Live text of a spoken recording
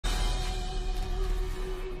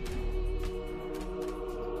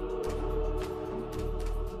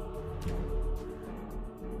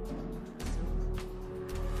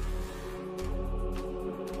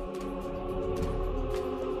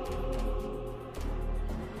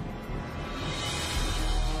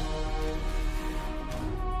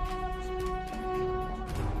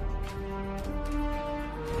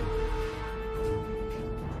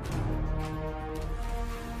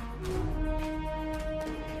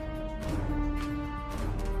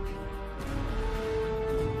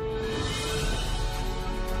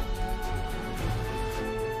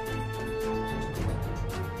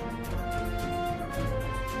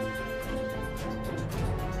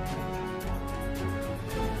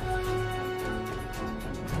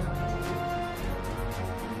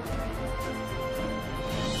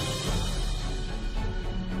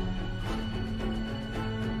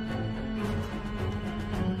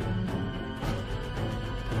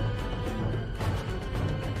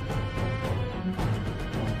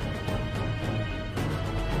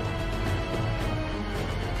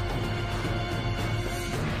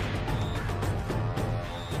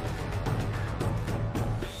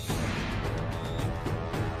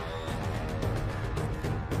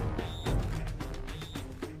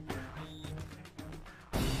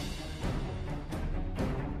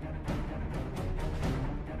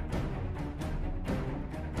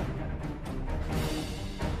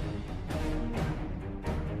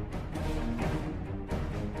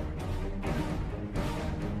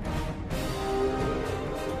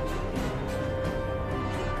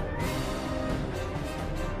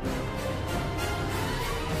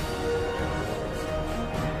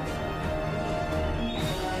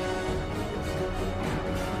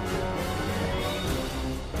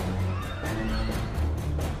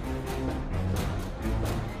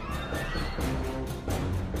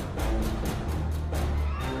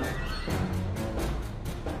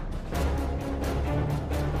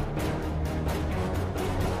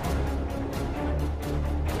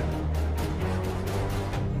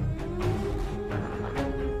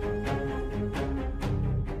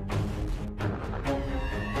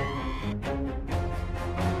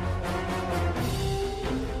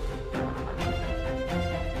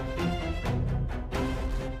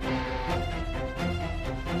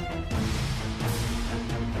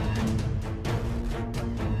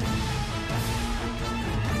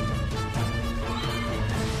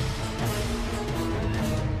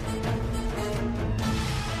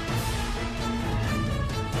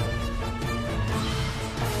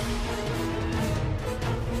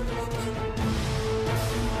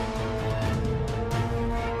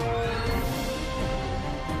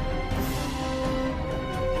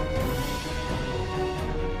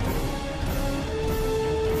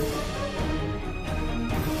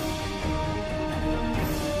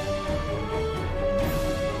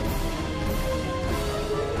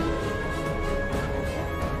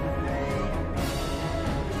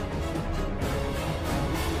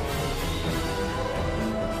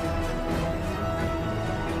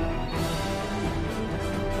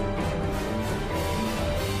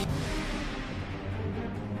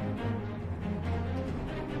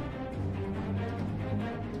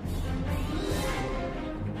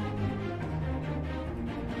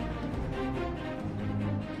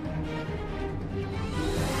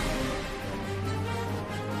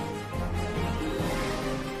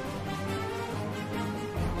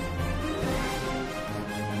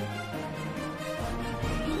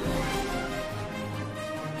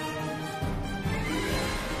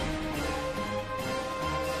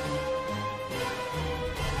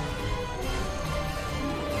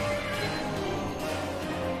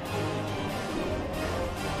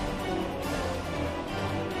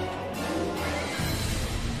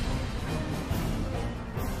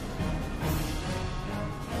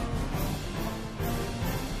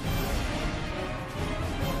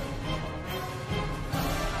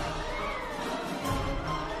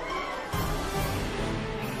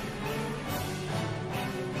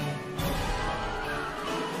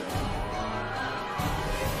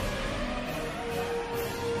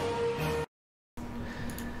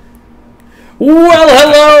Well,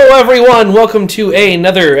 hello everyone! Welcome to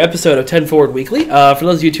another episode of 10 Forward Weekly. For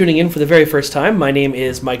those of you tuning in for the very first time, my name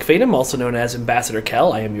is Mike Fadum, also known as Ambassador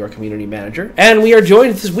Kel. I am your community manager. And we are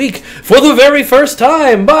joined this week for the very first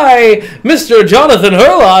time by Mr. Jonathan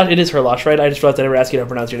Herlash. It is Herlash, right? I just realized I never asked you how to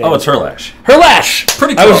pronounce your name. Oh, it's Herlash. Herlash!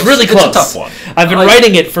 Pretty close. I was really close. It's a tough one. I've been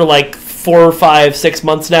writing it for like 4, 5, 6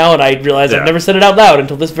 months now, and I realized I've never said it out loud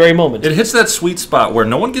until this very moment. It hits that sweet spot where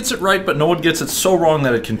no one gets it right, but no one gets it so wrong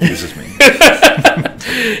that it confuses me.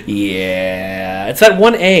 Yeah, it's that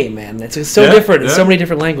one A, man. It's so different in so many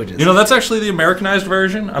different languages. You know, that's actually the Americanized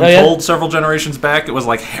version. I'm told several generations back it was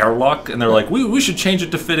like Hairlock, and they're like, we should change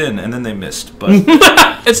it to fit in, and then they missed. But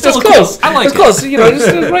it's still close. I like it. It's close. You know,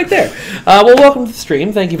 just right there. Well, welcome to the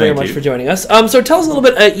stream. Thank you very much for joining us. So tell us a little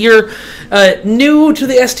bit. You're new to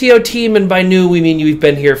the STO team, and by new we mean you've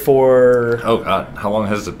been here for... Oh, God. How long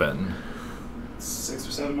has it been? 6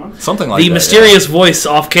 or 7 months. Something like that. The mysterious voice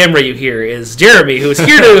off camera you hear is Jeremy, who is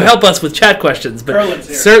here to help us with chat questions, but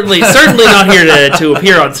certainly not here to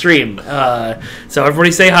appear on stream. So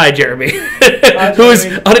everybody say hi, Jeremy, who is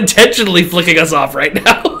unintentionally flicking us off right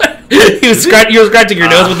now. You were scratching your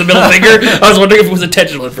nose with the middle finger. I was wondering if it was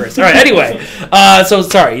intentional at first. All right, anyway. So,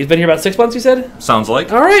 sorry, you've been here about 6 months, you said? Sounds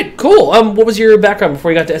like. All right, cool. What was your background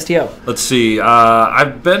before you got to STO? Let's see.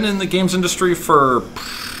 I've been in the games industry for...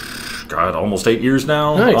 God, almost 8 years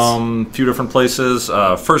now. Nice. Few different places.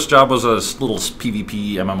 First job was a little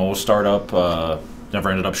PvP MMO startup. Never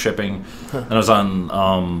ended up shipping. Then I was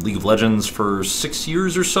on League of Legends for 6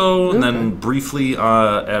 years or so, and then briefly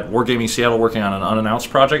at Wargaming Seattle working on an unannounced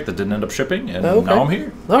project that didn't end up shipping, and now I'm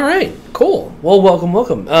here. All right, cool. Well,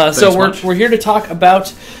 welcome. So we're here to talk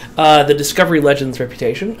about the Discovery Legends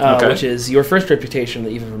reputation, which is your first reputation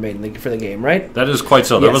that you've ever made for the game, right? That is quite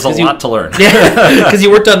so. That was a lot to learn. Yeah, because you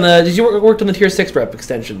worked on the Tier 6 rep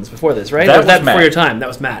extensions before this, right? That was before Matt. your time. That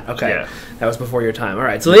was Matt. Okay. Yeah. That was before your time. All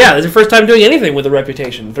right. So yeah, this is your first time doing anything with a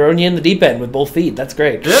reputation, throwing you in the deep end with both feet. That's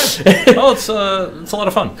great. Yeah. Oh, it's a lot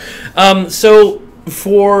of fun. So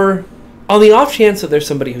on the off chance that there's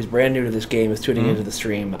somebody who's brand new to this game is tuning into the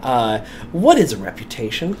stream, what is a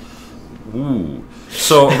reputation? Ooh.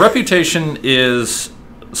 So a reputation is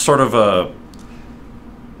sort of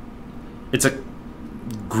it's a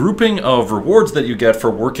grouping of rewards that you get for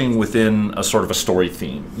working within a sort of a story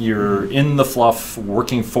theme. You're in the fluff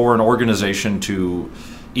working for an organization to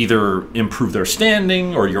either improve their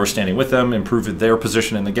standing, or you're standing with them, improve their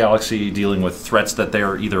position in the galaxy, dealing with threats that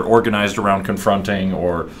they're either organized around confronting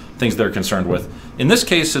or things they're concerned with. In this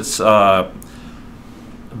case, it's a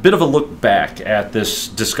bit of a look back at this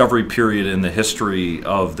discovery period in the history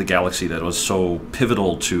of the galaxy that was so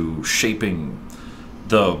pivotal to shaping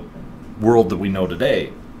the world that we know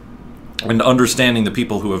today, and understanding the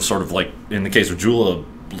people who have sort of, like in the case of Jula,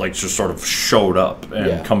 like just sort of showed up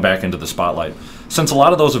and come back into the spotlight. Since a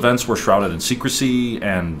lot of those events were shrouded in secrecy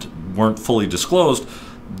and weren't fully disclosed,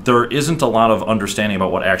 there isn't a lot of understanding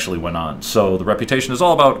about what actually went on. So the reputation is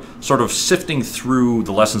all about sort of sifting through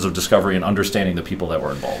the lessons of discovery and understanding the people that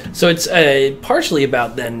were involved. So it's partially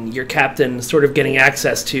about then your captain sort of getting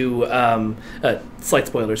access to slight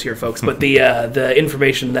spoilers here, folks, but the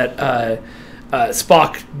information that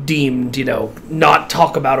Spock deemed, not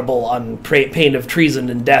talk aboutable on pain of treason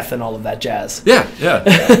and death and all of that jazz. Yeah,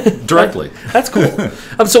 directly. That's cool.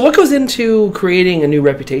 So what goes into creating a new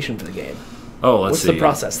reputation for the game? Oh, What's the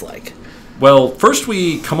process like? Well, first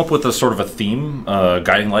we come up with a sort of a theme,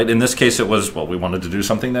 guiding light. In this case, it was, we wanted to do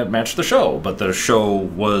something that matched the show, but the show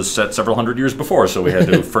was set several hundred years before, so we had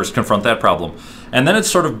to first confront that problem. And then it's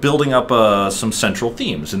sort of building up some central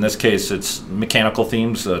themes. In this case, it's mechanical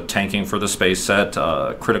themes, tanking for the space set,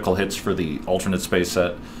 critical hits for the alternate space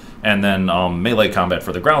set, and then melee combat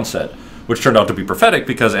for the ground set, which turned out to be prophetic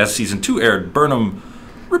because as Season 2 aired, Burnham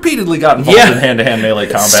repeatedly got involved in hand-to-hand melee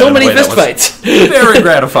combat. So many fistfights. Very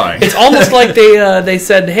gratifying. It's almost like they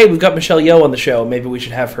said, hey, we've got Michelle Yeoh on the show. Maybe we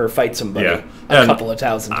should have her fight somebody a couple of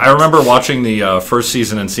thousand times. I remember watching the first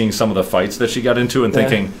season and seeing some of the fights that she got into and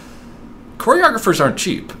thinking, choreographers aren't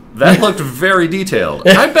cheap. That looked very detailed.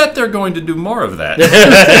 I bet they're going to do more of that.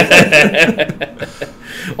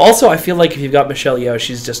 Also, I feel like if you've got Michelle Yeoh,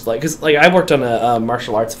 she's just like... Because I worked on a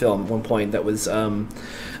martial arts film at one point that was...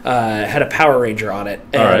 had a Power Ranger on it,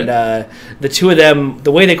 and the two of them,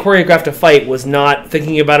 the way they choreographed a fight was not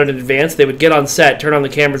thinking about it in advance. They would get on set, turn on the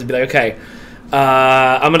cameras, and be like, okay,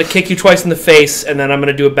 I'm going to kick you twice in the face, and then I'm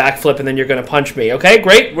going to do a backflip, and then you're going to punch me. Okay,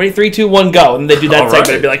 great. Ready, 3, 2, 1, go. And they do that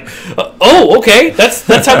segment and be like, oh, okay, that's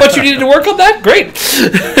how much you needed to work on that? Great.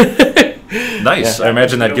 Nice. I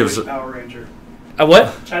imagine that gives... Power Ranger.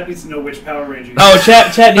 What? Chat needs to know which Power Ranger. Oh,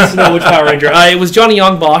 chat needs to know which Power Ranger. It was Johnny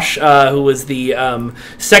Young Bosch, who was the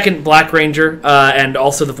second Black Ranger, and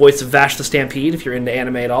also the voice of Vash the Stampede, if you're into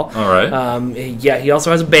anime at all. All right. Yeah, he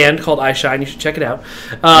also has a band called iShine. You should check it out.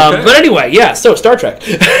 But anyway, yeah, so Star Trek.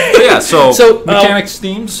 So mechanics,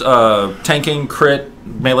 themes, tanking, crit,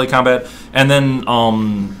 melee combat, and then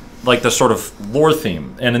like the sort of lore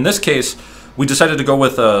theme. And in this case, we decided to go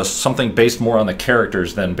with something based more on the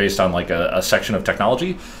characters than based on like a section of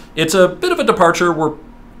technology. It's a bit of a departure. We're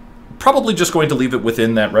probably just going to leave it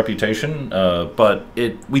within that reputation, but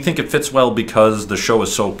we think it fits well because the show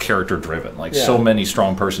is so character driven. Like so many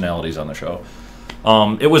strong personalities on the show.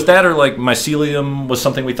 It was that, or like Mycelium was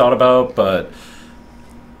something we thought about, but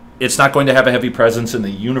it's not going to have a heavy presence in the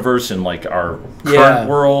universe in like our current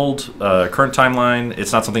world, current timeline.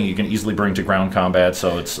 It's not something you can easily bring to ground combat,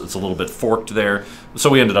 so it's a little bit forked there.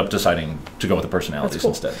 So we ended up deciding to go with the personalities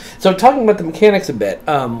instead. So talking about the mechanics a bit,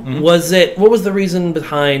 what was the reason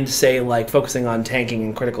behind, say, like focusing on tanking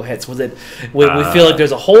and critical hits? Was it we feel like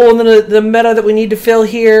there's a hole in the meta that we need to fill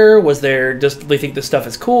here? Was there just we think this stuff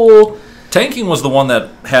is cool? Tanking was the one that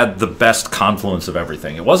had the best confluence of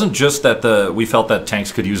everything. It wasn't just that we felt that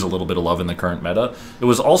tanks could use a little bit of love in the current meta. It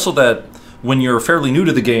was also that when you're fairly new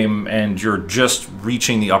to the game and you're just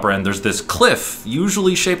reaching the upper end, there's this cliff,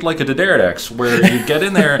 usually shaped like a D'Deridex, where you get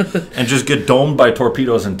in there and just get domed by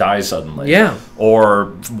torpedoes and die suddenly. Yeah.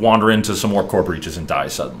 Or wander into some warp core breaches and die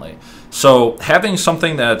suddenly. So having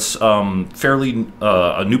something that's fairly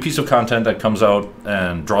a new piece of content that comes out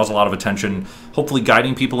and draws a lot of attention, hopefully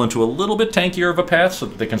guiding people into a little bit tankier of a path so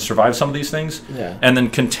that they can survive some of these things, and then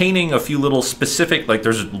containing a few little specific, like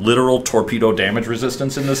there's literal torpedo damage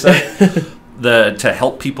resistance in this set to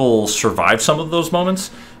help people survive some of those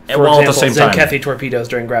moments. For while example, at the same time, Zenkethy torpedoes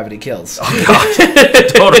during gravity kills. Oh God!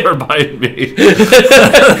 Don't remind me.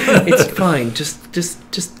 It's fine.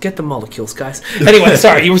 Just get the molecules, guys. Anyway,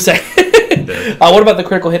 sorry, you were saying. What about the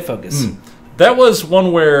critical hit focus? That was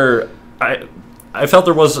one where I felt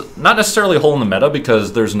there was not necessarily a hole in the meta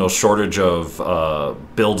because there's no shortage of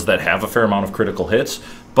builds that have a fair amount of critical hits,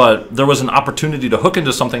 but there was an opportunity to hook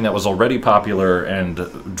into something that was already popular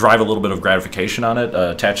and drive a little bit of gratification on it,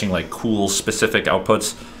 attaching like cool specific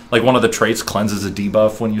outputs. Like one of the traits cleanses a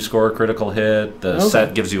debuff when you score a critical hit. The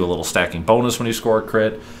set gives you a little stacking bonus when you score a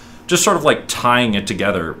crit. Just sort of like tying it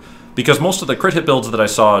together. Because most of the crit hit builds that I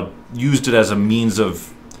saw used it as a means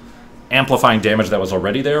of amplifying damage that was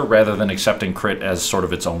already there rather than accepting crit as sort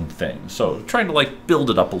of its own thing. So trying to like build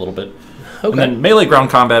it up a little bit. And then melee ground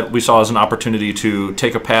combat we saw as an opportunity to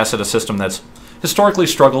take a pass at a system that's historically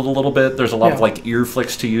struggled a little bit. There's a lot of like ear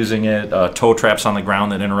flicks to using it, toe traps on the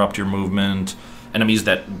ground that interrupt your movement, enemies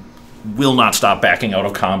that will not stop backing out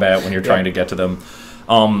of combat when you're trying to get to them.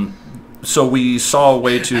 So we saw a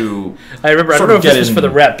way to. I remember. I don't know if this was for the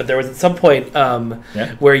rep, but there was at some point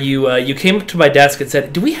where you came up to my desk and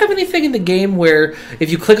said, "Do we have anything in the game where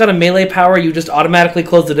if you click on a melee power, you just automatically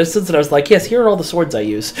close the distance?" And I was like, "Yes, here are all the swords I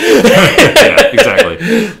use." Yeah,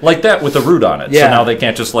 exactly. Like that with the root on it. So now they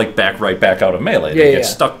can't just like back out of melee. They get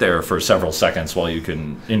stuck there for several seconds while you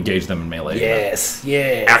can engage them in melee. Yes.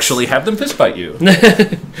 Actually, have them fist fight you.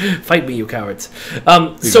 Fight me, you cowards.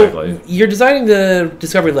 So you're designing the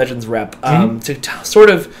Discovery Legends rep. To sort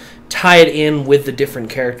of tie it in with the different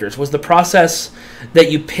characters. Was the process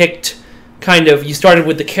that you picked you started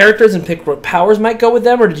with the characters and picked what powers might go with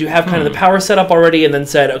them, or did you have kind of the power set up already and then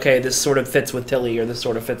said, okay, this sort of fits with Tilly or this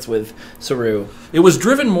sort of fits with Saru? It was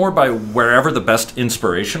driven more by wherever the best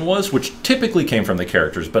inspiration was, which typically came from the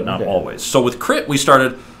characters, but not always. So with Crit, we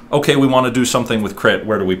started, okay, we want to do something with Crit.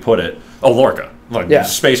 Where do we put it? Oh, Lorca.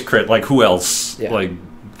 Space Crit. Like, who else?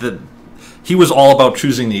 He was all about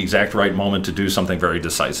choosing the exact right moment to do something very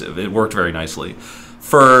decisive. It worked very nicely.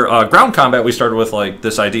 For ground combat, we started with like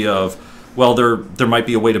this idea of, well, there might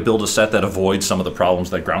be a way to build a set that avoids some of the problems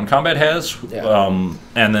that ground combat has. And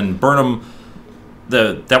then Burnham,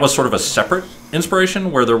 that was sort of a separate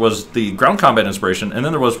inspiration where there was the ground combat inspiration, and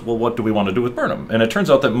then there was, well, what do we want to do with Burnham? And it turns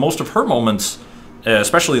out that most of her moments,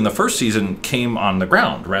 especially in the first season, came on the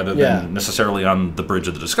ground rather than necessarily on the bridge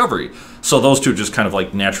of the Discovery. So those two just kind of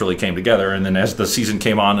like naturally came together, and then as the season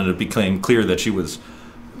came on and it became clear that she was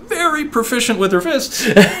very proficient with her fists,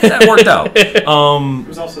 that worked out. It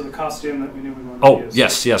was also the costume that we knew we wanted to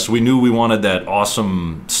use. Yes, we knew we wanted that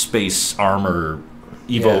awesome space armor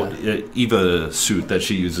Eva suit that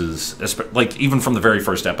she uses, like even from the very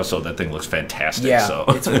first episode, that thing looks fantastic. Yeah, so.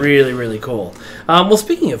 It's really, really cool. Well,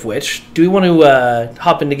 speaking of which, do we want to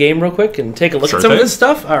hop into game real quick and take a look at some of this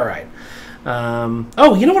stuff? All right.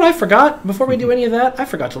 Oh, you know what I forgot? Before we do any of that, I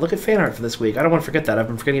forgot to look at fan art for this week. I don't want to forget that. I've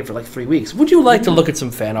been forgetting it for like 3 weeks. Would you like to look at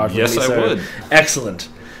some fan art? Yes, I would. Excellent.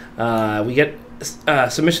 We get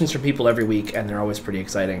submissions from people every week, and they're always pretty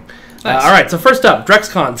exciting. Nice. All right, so first up,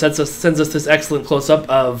 DrexCon sends us this excellent close-up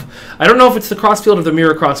of, I don't know if it's the crossfield or the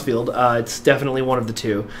mirror crossfield. It's definitely one of the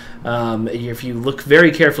two. If you look very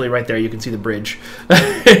carefully right there, you can see the bridge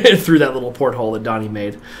through that little porthole that Donnie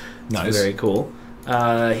made. It's nice. Very cool.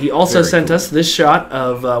 He also sent us this shot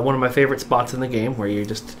of one of my favorite spots in the game, where you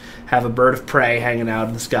just have a bird of prey hanging out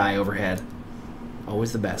in the sky overhead.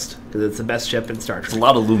 Always the best, because it's the best ship in Star Trek. It's a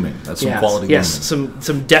lot of looming. That's some quality looming. Yes, some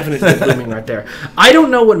definite good looming right there. I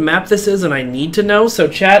don't know what map this is, and I need to know. So,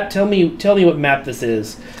 chat, tell me what map this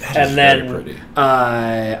is, and then very pretty.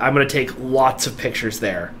 I'm gonna take lots of pictures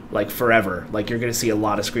there, like forever. Like you're gonna see a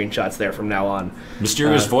lot of screenshots there from now on.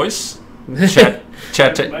 Mysterious voice. Chat.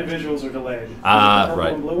 My visuals are delayed.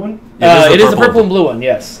 Right. And blue one? It is the purple and blue one.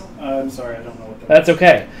 Yes. I'm sorry, I don't know what that That's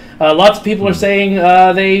okay. Lots of people are saying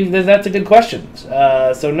that's a good question.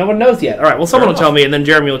 So no one knows yet. All right, well, someone will tell me, and then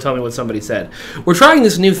Jeremy will tell me what somebody said. We're trying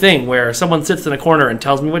this new thing where someone sits in a corner and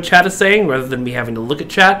tells me what chat is saying, rather than me having to look at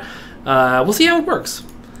chat. We'll see how it works.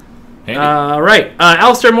 Right.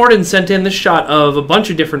 Alistair Morden sent in this shot of a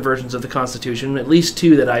bunch of different versions of the Constitution, at least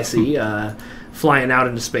 2 that I see, flying out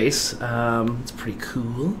into space. It's pretty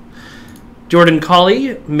cool. Jordan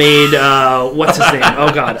Colley made, what's his name?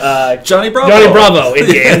 Oh, God. Johnny Bravo. Johnny Bravo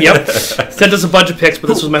in-game, yep. Sent us a bunch of pics, but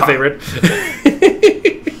this was my favorite.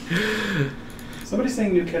 Somebody's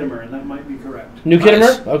saying New Kittimer, and that might be correct. New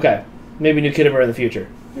Kittimer? Okay. Maybe New Kittimer in the future.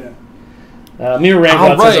 Yeah. Mira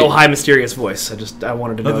Rangout says, oh, hi, mysterious voice. I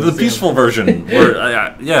wanted to know. The peaceful version. Where,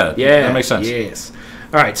 yeah, that makes sense. Yes.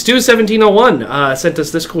 All right, Stu1701 sent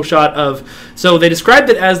us this cool shot of... So they described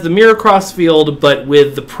it as the mirror crossfield, but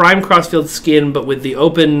with the prime crossfield skin, but with the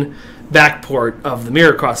open back port of the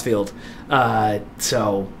mirror crossfield.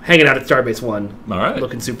 So hanging out at Starbase 1. All right.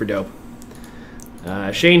 Looking super dope.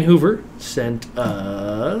 Shane Hoover sent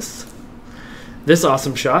us this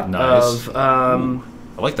awesome shot of...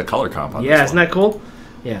 I like the color comp on this isn't that cool?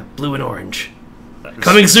 Yeah, blue and orange.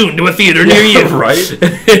 Coming soon to a theater near you. Right?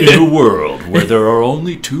 In a world where there are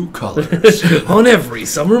only 2 colors. On every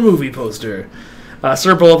summer movie poster.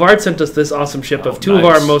 Sir Boulevard sent us this awesome ship of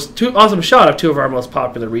awesome shot of 2 of our most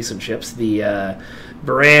popular recent ships. The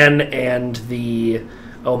Baran and the...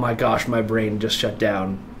 Oh my gosh, my brain just shut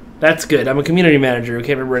down. That's good. I'm a community manager who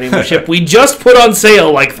can't remember any of the ship we just put on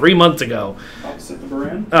sale like 3 months ago. Opposite the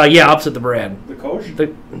Baran? Yeah, opposite the Baran. The Kosh?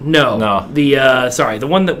 No. The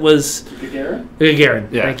one that was... Gagarin?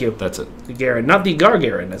 Gagarin, yeah, thank you. That's it. Gagarin, not the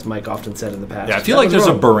Gargarin, as Mike often said in the past. Yeah, I feel like there's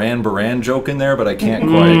a Baran joke in there, but I can't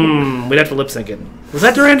quite... We'd have to lip sync it. Was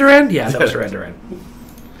that Duran? Yeah, that was Duran.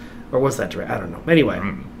 Or was that Duran? I don't know. Anyway.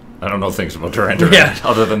 I don't know things about Duran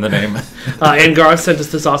other than the name. And Garth sent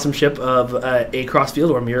us this awesome ship of a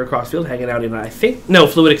crossfield or mirror crossfield hanging out in,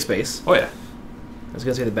 fluidic space. Oh, yeah. I was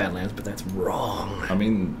going to say the Badlands, but that's wrong. I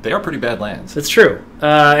mean, they are pretty bad lands. It's true.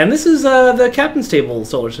 And this is the Captain's Table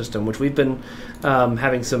solar system, which we've been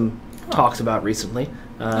having some talks about recently.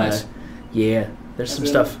 Nice. Yeah, there's some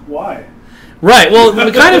stuff. Why? Right. Well,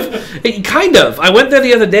 kind of. I went there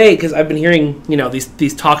the other day because I've been hearing,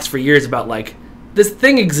 these talks for years about like this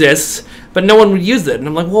thing exists, but no one would use it. And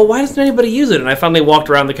I'm like, well, why doesn't anybody use it? And I finally walked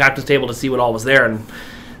around the Captain's Table to see what all was there, and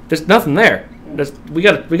there's nothing there. We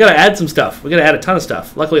got to add some stuff. We got to add a ton of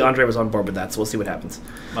stuff. Luckily, Andre was on board with that, so we'll see what happens.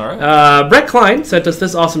 All right. Brett Klein sent us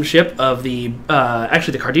this awesome ship of the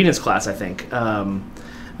Cardenas class, I think,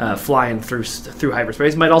 flying through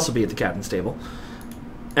hyperspace. Might also be at the Captain's Table.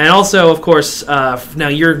 And also, of course, now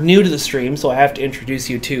you're new to the stream, so I have to introduce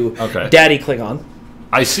you to Daddy Klingon.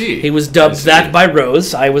 I see. He was dubbed that by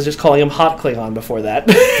Rose. I was just calling him Hot Klingon before that.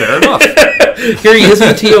 Fair enough. Here he is in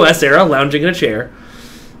the TOS era, lounging in a chair.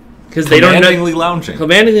 Because they don't know.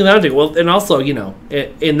 Commandingly lounging. Well, and also,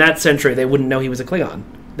 in that century, they wouldn't know he was a Klingon.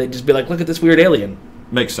 They'd just be like, look at this weird alien.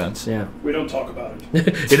 Makes sense. Yeah. We don't talk about it.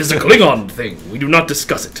 It is a Klingon thing. We do not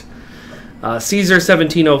discuss it.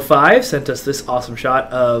 Caesar1705 sent us this awesome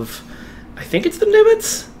shot of, I think it's the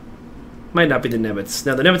Nimitz? Might not be the Nimitz.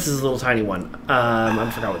 No, the Nimitz is a little tiny one. I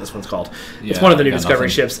forgot what this one's called. It's one of the new Discovery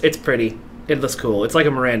ships. It's pretty. It looks cool. It's like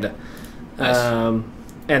a Miranda. Nice.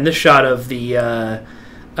 And this shot of the...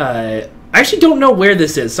 I actually don't know where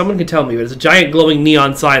this is. Someone can tell me, but it's a giant glowing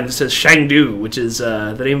neon sign that says Shangdu, which is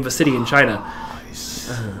the name of a city in China. Nice.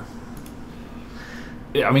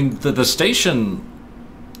 Yeah, I mean, the station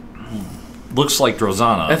looks like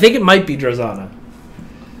Drozana. I think it might be Drozana.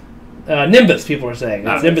 Nimbus, people are saying.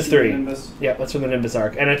 It's Nimbus 3. Nimbus. Yeah, that's from the Nimbus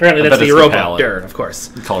arc. And apparently that's the Europa. Of course.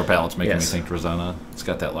 The color palette's making me think Drozana. It's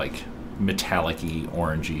got that, metallic-y,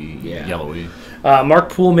 orangey, yellowy.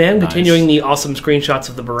 Mark Poolman, continuing the awesome screenshots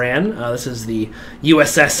of the Baran. This is the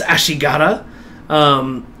USS Ashigata.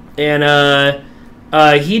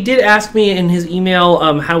 He did ask me in his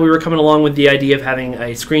email how we were coming along with the idea of having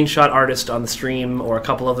a screenshot artist on the stream, or a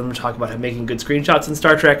couple of them, to talk about making good screenshots in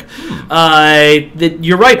Star Trek.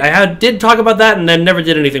 You're right. I did talk about that and then never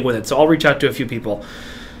did anything with it, so I'll reach out to a few people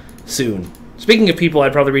soon. Speaking of people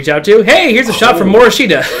I'd probably reach out to, hey, here's a shot from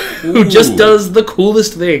Morishita, who just does the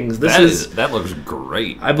coolest things. That looks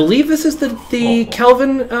great. I believe this is the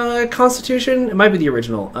Kelvin Constitution. It might be the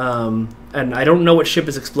original. And I don't know what ship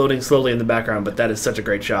is exploding slowly in the background, but that is such a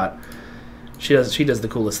great shot. She does the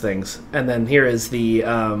coolest things. And then here is the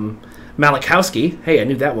Malachowski. Hey, I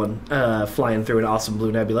knew that one. Flying through an awesome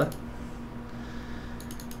blue nebula.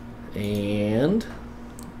 And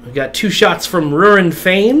we got 2 shots from Rurin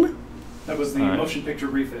Fane. That was the motion picture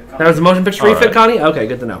refit. Connie. That was the motion picture refit, Connie? Okay,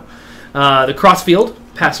 good to know. The Crossfield,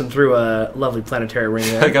 passing through a lovely planetary ring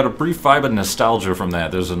there. I got a brief vibe of nostalgia from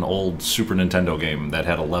that. There's an old Super Nintendo game that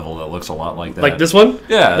had a level that looks a lot like that. Like this one?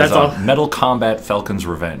 Yeah, that's all. Metal Combat Falcon's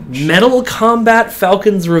Revenge. Metal Combat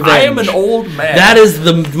Falcon's Revenge. I am an old man. That is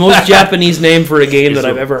the most Japanese name for a game that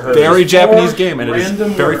I've ever heard. Very Japanese game, and it is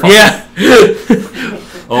very fun. Yeah.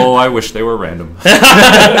 Oh, I wish they were random.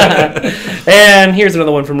 And here's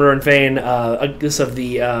another one from Rurin Fane. This of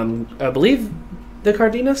the, I believe, the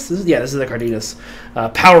Cardenas? This is the Cardenas.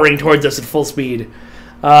 Powering towards us at full speed.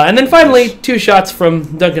 And then finally, 2 shots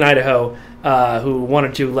from Duncan Idaho, who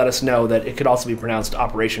wanted to let us know that it could also be pronounced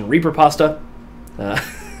Operation Reaper Pasta. All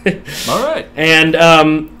right. And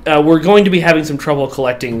we're going to be having some trouble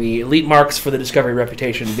collecting the elite marks for the Discovery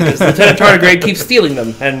reputation, because Lieutenant Tardigrade keeps stealing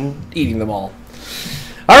them and eating them all.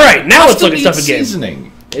 All right, now let's look at stuff in game.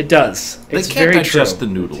 Seasoning. It does. They can't digest the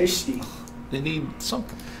noodles. Tasty. They need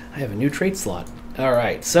something. I have a new trait slot. All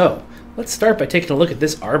right, so let's start by taking a look at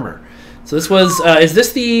this armor. So this was, is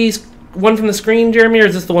this the one from the screen, Jeremy, or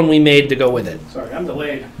is this the one we made to go with it? Sorry, I'm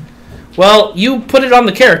delayed. Well, you put it on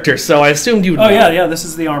the character, so I assumed you would know. Yeah, this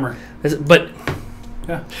is the armor.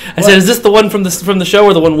 Yeah. I said, is this the one from the show,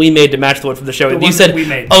 or the one we made to match the one from the show? And you said,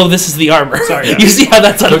 oh, this is the armor. Sorry. Yeah. You see how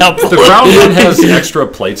that's unhelpful. The ground one has extra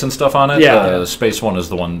plates and stuff on it. Yeah. The space one is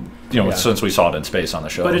the one, since we saw it in space on the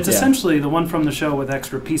show. But it's essentially the one from the show with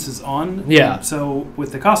extra pieces on. Yeah. So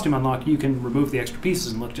with the costume unlock, you can remove the extra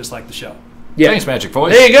pieces and look just like the show. Yeah. Thanks, Magic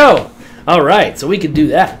Voice. There you go. All right, so we could do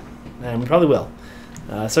that, and we probably will.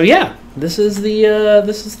 This is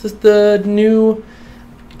the new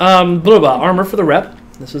armor for the rep.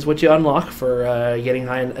 This is what you unlock for getting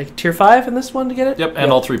high in tier 5 in this one to get it. Yep,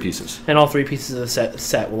 and all 3 pieces. And all 3 pieces of the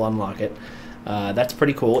set will unlock it. That's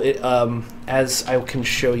pretty cool. It, as I can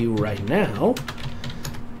show you right now.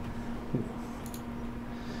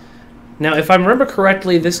 Now, if I remember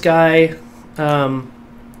correctly, this guy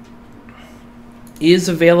is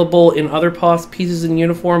available in other pieces in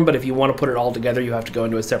uniform, but if you want to put it all together, you have to go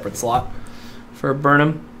into a separate slot for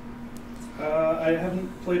Burnham. I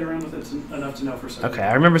haven't played around with it enough to know for certain. Okay,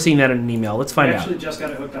 I remember seeing that in an email. Let's find out. I actually just got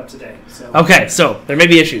it hooked up today. So. Okay, so there may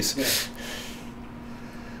be issues.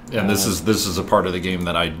 Yeah. And this is a part of the game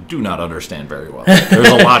that I do not understand very well. There's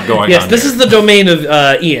a lot going on. Yes, this is the domain of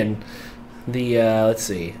Ian. The let's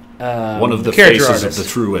see. One of the character faces artist. of the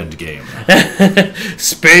true end game.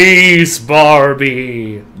 Space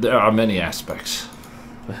Barbie. There are many aspects.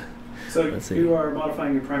 So you are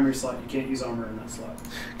modifying your primary slot. You can't use armor in that slot.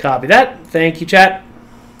 Copy that. Thank you, chat.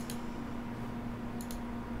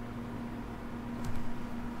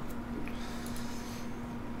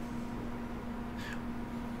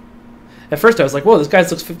 At first I was like, whoa, this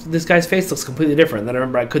guy's face looks completely different. Then I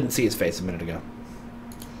remember I couldn't see his face a minute ago.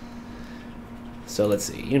 So let's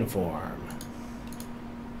see. Uniform.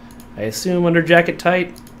 I assume under jacket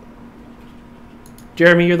tight.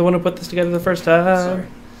 Jeremy, you're the one who put this together the first time. Sorry.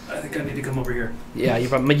 I think I need to come over here. Yeah, you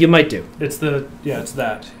might do. It's it's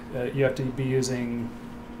that. You have to be using...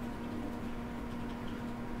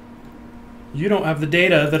 You don't have the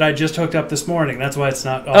data that I just hooked up this morning. That's why it's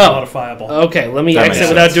not modifiable. Okay, let me exit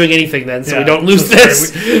without doing anything then, so we don't lose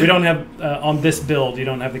this. We don't have, on this build, you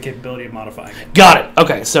don't have the capability of modifying it. Got it.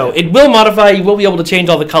 Okay, so it will modify. You will be able to change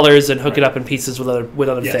all the colors and hook it up in pieces with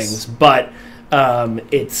other things. But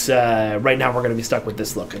it's right now we're going to be stuck with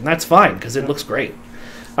this look, and that's fine because it looks great.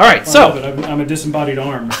 All right, but I'm a disembodied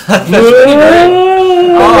arm.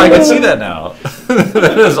 Oh, I can see that now.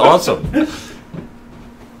 That is awesome.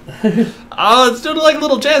 Oh, it's doing like a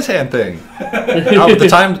little jazz hand thing. The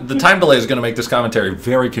time delay is going to make this commentary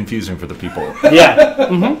very confusing for the people. Yeah.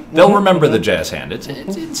 Mm-hmm. They'll remember the jazz hand. It's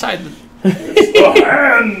inside the... It's the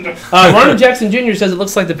hand! Ronald Jackson Jr. says it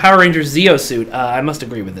looks like the Power Rangers Zeo suit. I must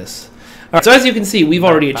agree with this. All right, so as you can see, we've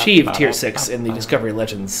already achieved Tier 6 in the Discovery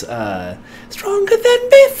Legends. Stronger than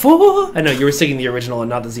before. I know, you were singing the original and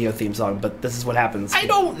not the Zeo theme song, but this is what happens. I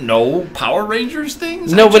don't know Power Rangers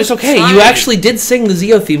things. No, but it's okay. You actually did sing the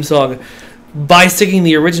Zeo theme song by singing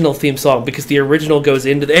the original theme song, because the original goes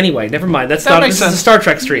into the... Anyway, never mind. This is a Star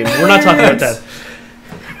Trek stream. We're not talking about that.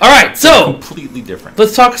 All right, so... completely different.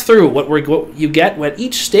 Let's talk through what you get at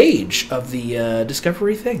each stage of the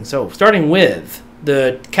Discovery thing. So, starting with...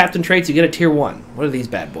 the captain traits, you get a Tier 1. What do these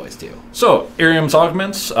bad boys do? So, Irium's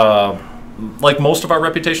augments, like most of our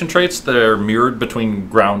reputation traits, they're mirrored between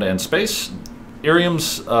ground and space.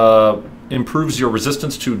 Irium's improves your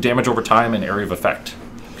resistance to damage over time and area of effect.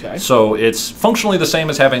 Okay. So it's functionally the same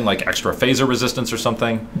as having like extra phaser resistance or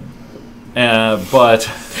something. But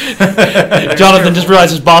Jonathan just realized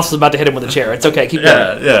his boss was about to hit him with a chair. It's okay, keep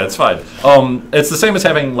going. Yeah, it's fine. It's the same as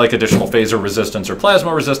having like additional phaser resistance or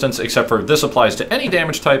plasma resistance, except for this applies to any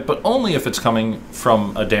damage type, but only if it's coming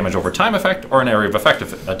from a damage over time effect or an area of effect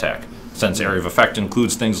attack. Since area of effect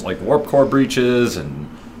includes things like warp core breaches and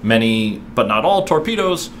many, but not all,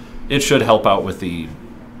 torpedoes, it should help out with the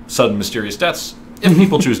sudden mysterious deaths if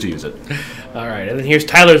people choose to use it. All right, and then here's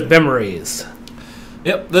Tyler's memories.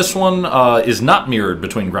 Yep, this one is not mirrored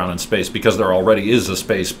between ground and space because there already is a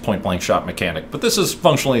space point-blank shot mechanic. But this is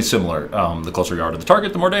functionally similar. The closer you are to the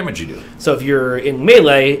target, the more damage you do. So if you're in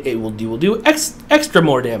melee, you will do extra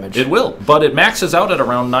more damage. It will, but it maxes out at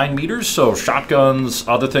around 9 meters, so shotguns,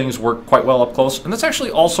 other things work quite well up close. And that's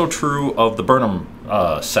actually also true of the Burnham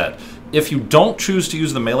set. If you don't choose to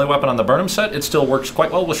use the melee weapon on the Burnham set, it still works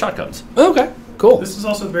quite well with shotguns. Okay. Cool. This is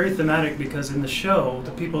also very thematic because in the show, the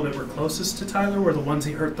people that were closest to Tyler were the ones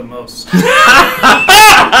he hurt the most.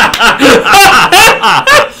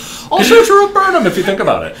 Also true of Burnham, if you think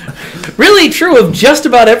about it. Really true of just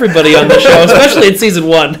about everybody on the show, especially in season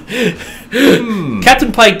 1.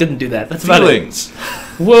 Captain Pike didn't do that. That's about Feelings. it.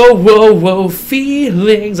 Whoa, whoa, whoa,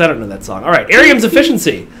 feelings. I don't know that song. All right, Irium's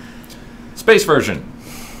efficiency. Space version.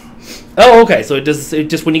 Oh, okay. So it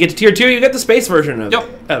just when you get to Tier 2, you get the space version of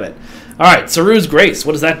it. All right, Saru's Grace.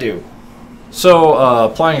 What does that do? So,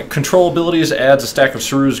 applying control abilities adds a stack of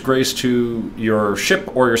Saru's Grace to your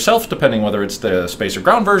ship or yourself, depending whether it's the space or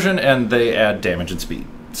ground version, and they add damage and speed.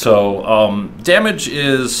 So, damage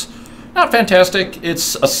is not fantastic.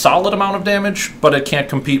 It's a solid amount of damage, but it can't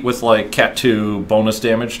compete with, like, Cat 2 bonus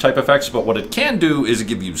damage type effects. But what it can do is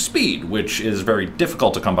give you speed, which is very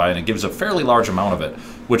difficult to come by, and it gives a fairly large amount of it,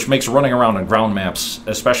 which makes running around on ground maps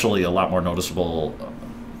especially a lot more noticeable.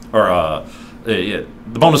 The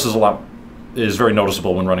bonus is very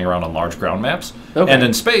noticeable when running around on large ground maps. Okay. And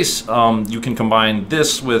in space, you can combine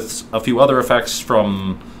this with a few other effects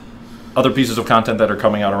from other pieces of content that are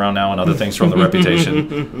coming out around now and other things from the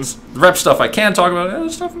Reputation. Rep stuff I can talk about, other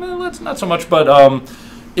stuff that's not so much, but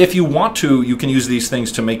if you want to, you can use these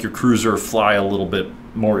things to make your cruiser fly a little bit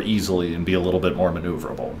more easily and be a little bit more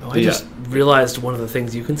maneuverable. Oh, I just realized one of the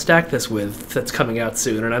things you can stack this with that's coming out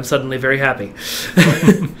soon, and I'm suddenly very happy.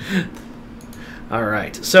 All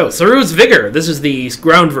right. So, Saru's Vigor. This is the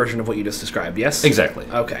ground version of what you just described, yes? Exactly.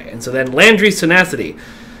 Okay. And so then Landry's Tenacity.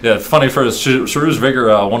 Yeah, funny for Saru's Vigor,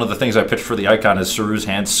 one of the things I pitched for the icon is Saru's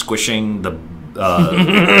hand squishing the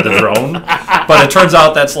drone. But it turns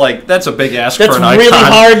out that's a big ask for an icon. That's really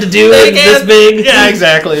hard to do this big. Yeah,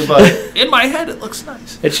 exactly. But in my head, it looks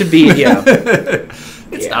nice. It should be, yeah.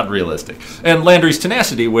 It's not realistic. And Landry's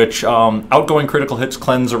Tenacity, which outgoing critical hits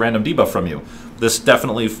cleanse a random debuff from you. This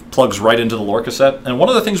definitely plugs right into the Lorca set. And one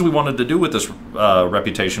of the things we wanted to do with this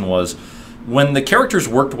Reputation was when the characters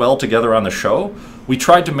worked well together on the show, we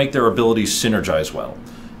tried to make their abilities synergize well.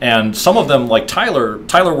 And some of them, like Tyler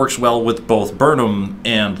works well with both Burnham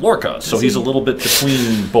and Lorca, so he's a little bit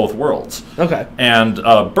between both worlds. Okay. And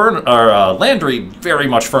Landry very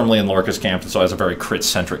much firmly in Lorca's camp, so has a very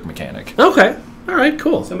crit-centric mechanic. Okay. All right,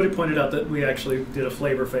 cool. Somebody pointed out that we actually did a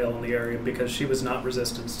flavor fail in the area because she was not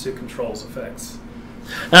resistant to Control's effects.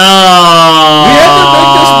 Oh, we had to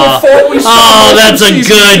make this before we started. Oh, that's a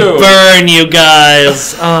good burn, you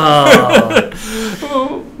guys. Oh.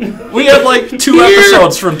 We had like 2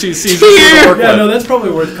 episodes from season 2 to work with. Yeah, no, that's probably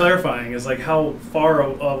worth clarifying. Is like how far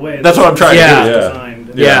away. That's what I'm trying to do.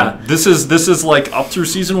 Designed. Yeah. This is like up through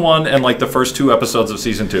season 1 and like the first 2 episodes of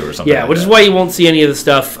season 2 or something. Yeah, which is why you won't see any of the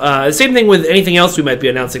stuff. Same thing with anything else we might be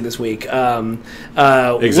announcing this week.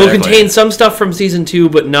 Exactly. Will contain some stuff from season 2,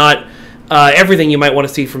 but not everything you might want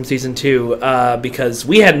to see from season 2 because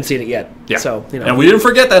we hadn't seen it yet. Yeah. So, and we didn't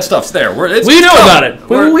forget that stuff's there. We know about it.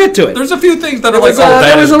 We'll get to it. There's a few things that are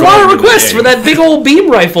there was a lot of requests for that big old beam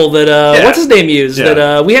rifle that what's his name used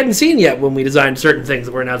that we hadn't seen yet when we designed certain things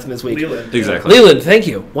that we're announcing this week. Leland. Exactly. Leland, thank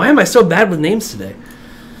you. Why am I so bad with names today?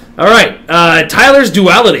 All right, Tyler's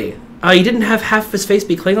duality. You didn't have half of his face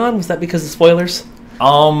be Klingon? Was that because of spoilers?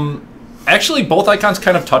 Actually, both icons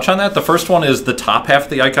kind of touch on that. The first one is the top half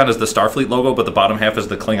of the icon is the Starfleet logo, but the bottom half is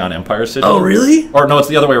the Klingon Empire sigil. Oh, really? Or no, it's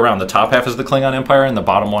the other way around. The top half is the Klingon Empire, and the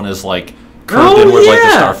bottom one is like curved inward like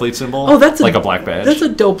the Starfleet symbol. Oh, that's like a black badge. That's a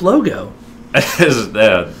dope logo.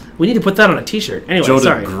 We need to put that on a T-shirt. Anyway, Joe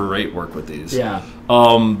sorry. did great work with these. Yeah.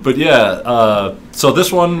 But yeah, so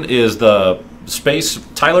this one is the space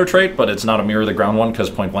Tyler trait, but it's not a mirror of the ground one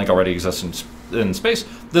because Point Blank already exists in space.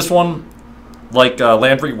 This one, like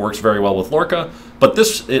Landry, works very well with Lorca, but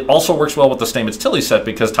it also works well with the Stamets Tilly set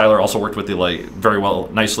because Tyler also worked with the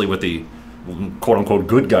nicely with the quote unquote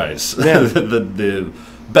good guys, the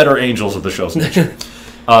better angels of the show's nature.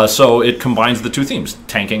 So it combines the two themes,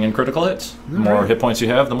 tanking and critical hits. The more hit points you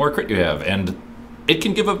have, the more crit you have. And it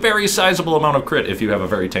can give a very sizable amount of crit if you have a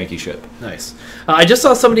very tanky ship. Nice. I just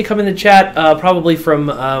saw somebody come in the chat, probably from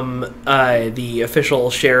the official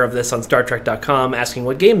share of this on StarTrek.com, asking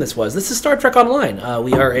what game this was. This is Star Trek Online.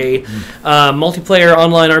 We are a multiplayer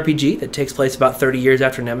online RPG that takes place about 30 years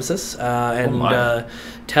after Nemesis and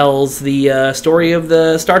tells the story of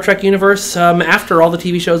the Star Trek universe after all the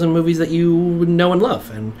TV shows and movies that you know and love,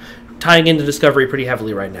 and tying into Discovery pretty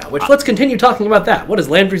heavily right now. Which, let's continue talking about that. What does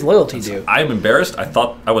Landry's loyalty do? I'm embarrassed. I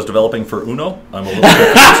thought I was developing for Uno. I'm a little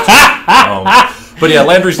confused. But yeah,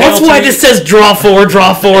 Landry's loyalty... That's why this says draw 4,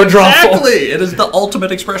 draw 4, draw 4. Exactly! It is the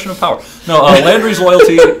ultimate expression of power. No, Landry's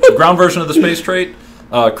loyalty, ground version of the space trait,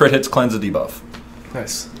 crit hits, cleanse, a debuff.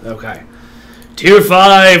 Nice. Okay. Tier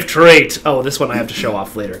 5 trait. Oh, this one I have to show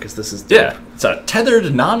off later because this is... Yeah, it's a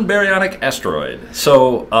tethered non-baryonic asteroid.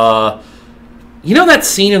 So, you know that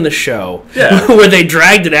scene in the show where they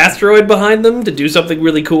dragged an asteroid behind them to do something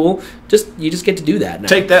really cool? You just get to do that now.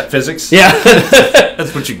 Take that, physics. Yeah.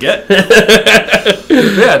 That's what you get.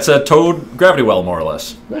 Yeah, it's a towed gravity well, more or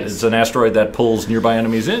less. Nice. It's an asteroid that pulls nearby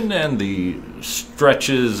enemies in, and the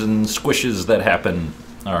stretches and squishes that happen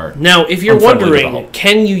are... Now, if you're wondering,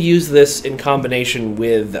 can you use this in combination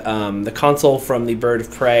with the console from the Bird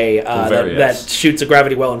of Prey that shoots a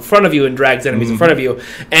gravity well in front of you and drags enemies in front of you,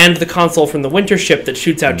 and the console from the Winter Ship that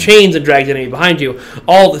shoots out chains and drags enemy behind you,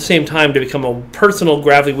 all at the same time to become a personal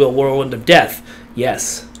gravity wheel whirlwind of death?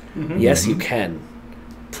 Yes. Yes, you can.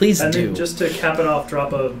 Please and do. Then just to cap it off,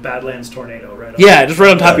 drop a Badlands tornado right on. Yeah, just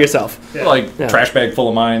right on top of yourself. Yeah. Like trash bag full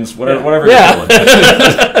of mines, whatever you're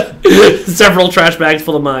feeling. Several trash bags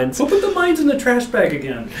full of mines. We'll put the mines in the trash bag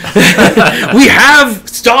again. We have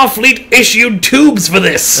Starfleet issued tubes for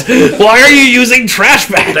this. Why are you using trash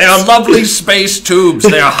bags? They are lovely space tubes.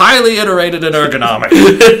 They are highly iterated and ergonomic.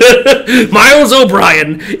 Miles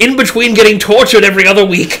O'Brien, in between getting tortured every other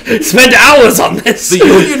week, spent hours on this. The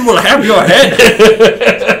Union will have your head.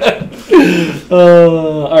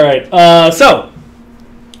 All right. So,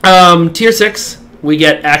 Tier 6. We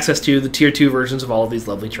get access to the Tier 2 versions of all of these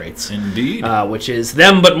lovely traits. Indeed. Which is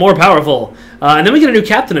them, but more powerful. And then we get a new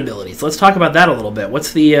captain ability. So let's talk about that a little bit.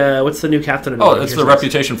 What's the new captain ability? Oh, it's the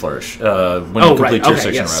Reputation Flourish. When you complete Tier 6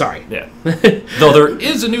 in a row. Sorry. Yeah. Though there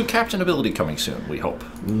is a new captain ability coming soon, we hope.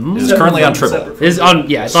 It is currently on Tribble. It's on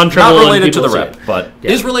Tribble. Not related to the rep, but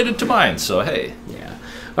is related to mine, so hey.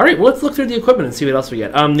 All right, well, let's look through the equipment and see what else we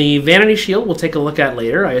get. The Vanity Shield we'll take a look at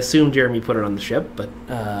later. I assume Jeremy put it on the ship, but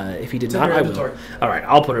if he did not, I will. All right,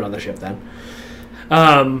 I'll put it on the ship then.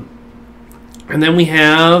 And then we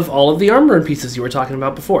have all of the armor and pieces you were talking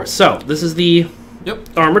about before. So this is the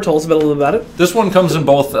armor. Tell us a little bit about it. This one comes in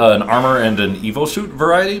both an armor and an Evo suit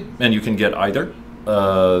variety, and you can get either.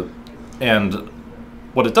 And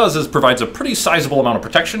what it does is provides a pretty sizable amount of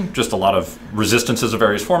protection, just a lot of resistances of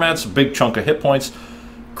various formats, a big chunk of hit points,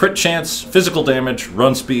 crit chance, physical damage,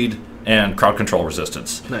 run speed, and crowd control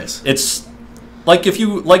resistance. Nice. It's like if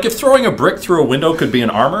throwing a brick through a window could be an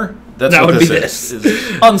armor. That would be this. It's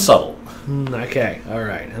unsubtle. Okay, all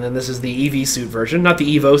right. And then this is the EV suit version, not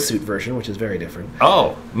the Evo suit version, which is very different.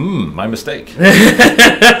 Oh, my mistake.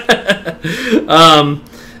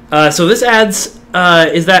 So this adds.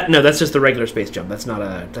 That's just the regular space jump. That's not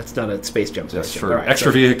a space jump. That's for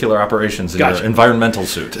extravehicular operations in your environmental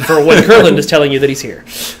suit. For when Kurland is telling you that he's here.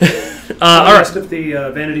 All right. If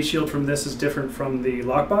the Vanity Shield from this is different from the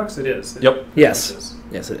lockbox, it is. Yep. Yes,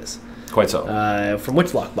 it is. Quite so. From which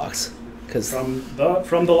lockbox? From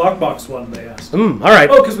the lockbox one, they asked. All right.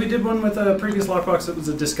 Oh, because we did one with a previous lockbox that was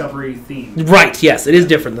a Discovery theme. Right. Yes, it is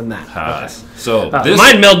different than that. Okay. So this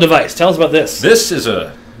mind meld device. Tell us about this. This is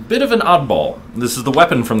a bit of an oddball. This is the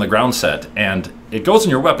weapon from the ground set, and it goes in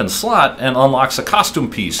your weapon slot and unlocks a costume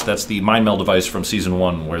piece. That's the mind meld device from season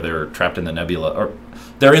 1, where they're trapped in the nebula, or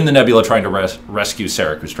they're in the nebula trying to rescue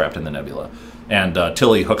Sarek, who's trapped in the nebula. And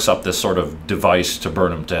Tilly hooks up this sort of device to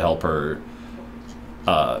Burnham to help her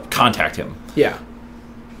contact him. Yeah.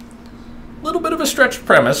 Little bit of a stretched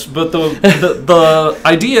premise, but the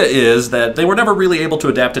idea is that they were never really able to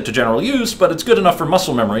adapt it to general use, but it's good enough for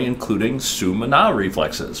muscle memory, including Su-Mana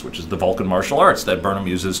reflexes, which is the Vulcan martial arts that Burnham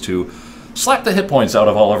uses to slap the hit points out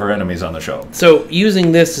of all of her enemies on the show. So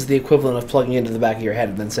using this is the equivalent of plugging into the back of your head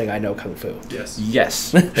and then saying, I know Kung Fu.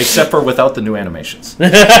 Yes, except for without the new animations.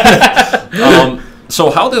 So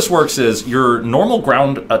how this works is your normal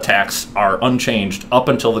ground attacks are unchanged up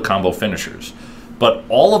until the combo finishers. But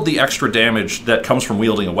all of the extra damage that comes from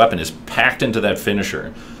wielding a weapon is packed into that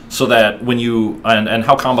finisher, so that when you and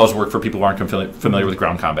how combos work for people who aren't familiar with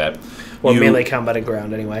ground combat, or melee combat and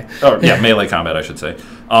ground anyway. Melee combat, I should say.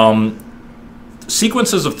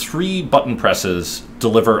 Sequences of 3 button presses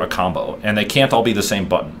deliver a combo, and they can't all be the same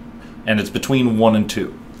button, and it's between 1 and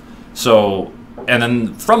 2. So, and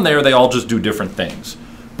then from there they all just do different things.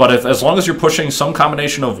 But as long as you're pushing some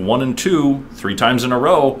combination of 1 and 2 3 times in a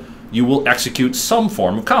row, you will execute some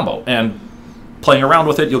form of combo. And playing around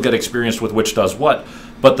with it, you'll get experienced with which does what.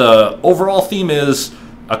 But the overall theme is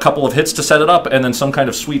a couple of hits to set it up, and then some kind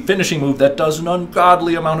of sweet finishing move that does an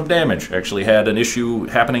ungodly amount of damage. Actually had an issue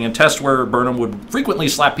happening in test where Burnham would frequently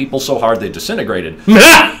slap people so hard they disintegrated.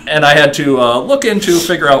 And I had to look into,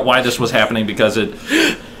 figure out why this was happening, because it...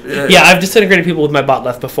 Yeah, I've disintegrated people with my bot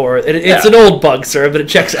left before. It's an old bug, sir, but it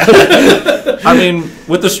checks out. I mean,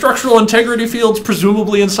 with the structural integrity fields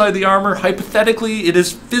presumably inside the armor, hypothetically, it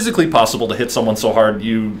is physically possible to hit someone so hard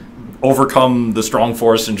you overcome the strong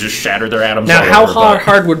force and just shatter their atoms. Now, how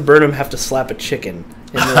hard would Burnham have to slap a chicken?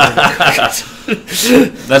 That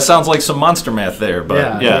sounds like some monster math there,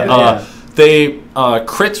 but they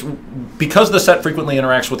crit, because the set frequently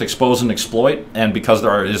interacts with expose and exploit, and because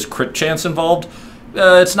there is crit chance involved.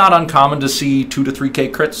 It's not uncommon to see 2 to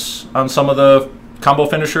 3k crits on some of the combo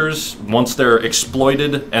finishers once they're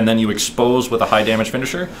exploited, and then you expose with a high damage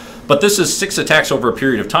finisher. But this is 6 attacks over a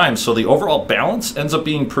period of time, so the overall balance ends up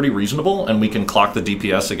being pretty reasonable, and we can clock the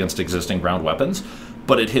DPS against existing ground weapons.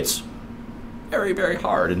 But it hits very, very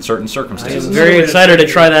hard in certain circumstances. I'm very excited to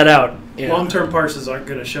try that out. Yeah. Long-term parses aren't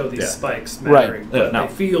going to show these spikes mattering, but they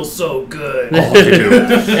feel so good.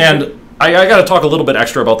 And I got to talk a little bit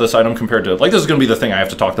extra about this item compared to, like, this is going to be the thing I have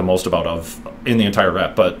to talk the most about in the entire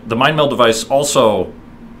rep, but the Mind Meld device also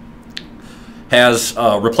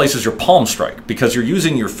replaces your palm strike, because you're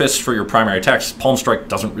using your fists for your primary attacks. Palm strike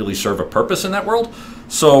doesn't really serve a purpose in that world.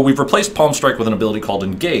 So we've replaced palm strike with an ability called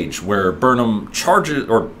engage, where Burnham charges,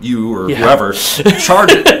 or you or whoever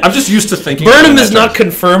charges. I'm just used to thinking. Burnham is not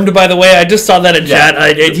confirmed, by the way. I just saw that in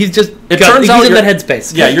chat. He's just he's in that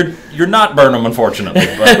headspace. Yeah, you're not Burnham, unfortunately,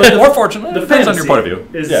 but more fortunate. The depends on your point of view.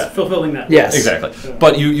 Is fulfilling that. Yes, exactly. Yeah.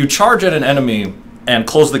 But you charge at an enemy and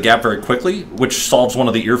close the gap very quickly, which solves one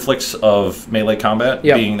of the ear flicks of melee combat,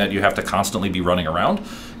 being that you have to constantly be running around.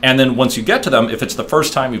 And then once you get to them, if it's the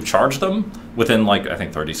first time you've charged them, within, like, I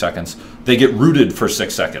think 30 seconds, they get rooted for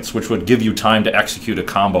 6 seconds, which would give you time to execute a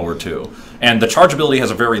combo or 2. And the charge ability has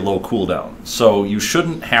a very low cooldown, so you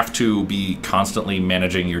shouldn't have to be constantly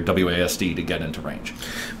managing your WASD to get into range.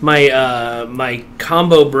 My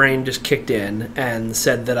combo brain just kicked in and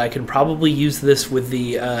said that I can probably use this with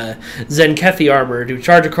the Zenkethi armor to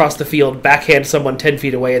charge across the field, backhand someone 10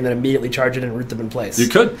 feet away, and then immediately charge it and root them in place. You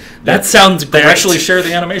could. That sounds great. They actually share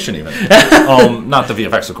the animation even. Not the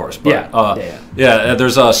VFX, of course. But,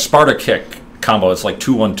 there's a Sparta kick combo. It's like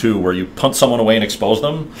 2-1-2, where you punt someone away and expose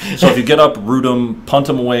them. So if you get up, root them, punt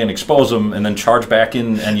them away and expose them, and then charge back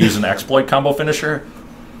in and use an exploit combo finisher.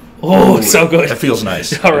 Oh, it's so good. It feels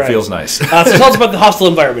nice. All right. It feels nice. So tell us about the hostile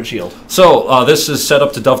environment shield. So this is set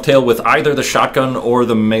up to dovetail with either the shotgun or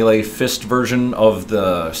the melee fist version of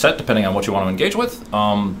the set, depending on what you want to engage with.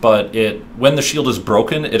 But when the shield is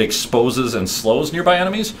broken, it exposes and slows nearby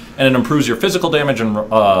enemies, and it improves your physical damage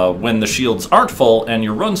when the shields aren't full, and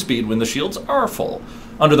your run speed when the shields are full,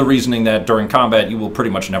 under the reasoning that during combat you will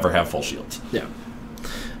pretty much never have full shields. Yeah.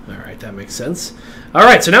 All right, that makes sense. All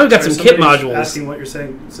right, so now we've got some kit modules. Asking what you're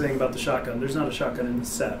saying about the shotgun. There's not a shotgun in the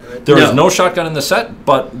set, right? There is no shotgun in the set,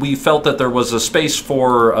 but we felt that there was a space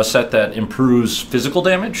for a set that improves physical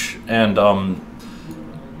damage, and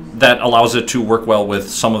that allows it to work well with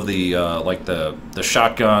some of the like the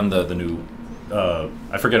shotgun, the new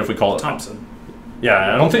I forget if we call it Thompson.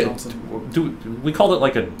 Yeah, I don't think we called it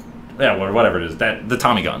like a whatever it is, that the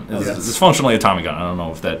Tommy gun. It's functionally a Tommy gun. I don't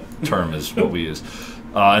know if that term is what we use,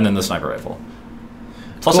 and then the sniper rifle.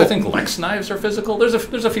 Plus, Cool. I think Lex knives are physical. There's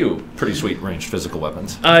a few pretty sweet ranged physical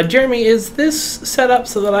weapons. Jeremy, is this set up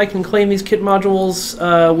so that I can claim these kit modules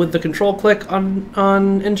with the control click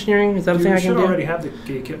on engineering? Is that a thing You I can should do? already have the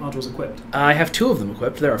kit modules equipped. I have 2 of them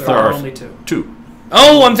equipped. There are There 5. are only 2. 2.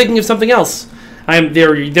 Oh, I'm thinking of something else. There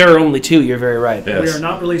are only 2. You're very right. Yes. We are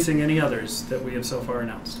not releasing any others that we have so far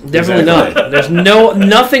announced. Definitely Exactly. not. There's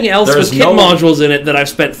nothing else There's with kit no- modules in it that I've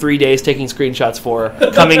spent 3 days taking screenshots for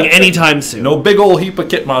coming anytime soon. No big old heap of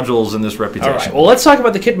kit modules in this All reputation. right. Well, let's talk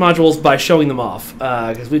about the kit modules by showing them off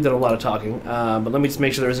because we've done a lot of talking. But let me just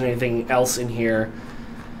make sure there isn't anything else in here.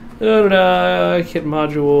 Kit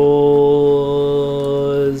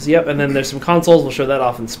modules. Yep, and then there's some consoles. We'll show that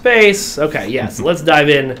off in space. Okay, yeah. So let's dive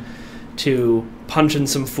in to punching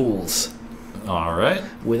some fools All right.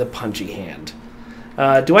 with a punchy hand.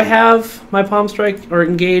 Do I have my palm strike or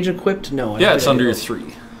engage equipped? No. I Yeah, don't it's think I under do. your 3.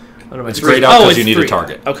 Under my It's 3. grayed out 'cause it's you need a 3.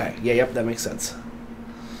 target. Okay. Yeah. Yep. That makes sense.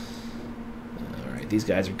 All right. These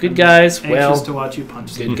guys are good guys. Anxious Well, to watch you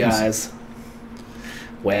punch good them. guys.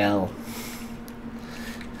 Well,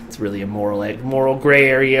 it's really a moral gray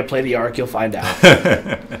area. Play the arc, you'll find out.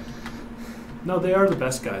 No, they are the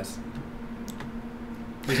best guys.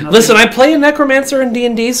 There's nothing- Listen, I play a necromancer in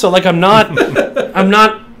D&D, so like I'm not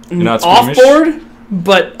not off squeamish? board,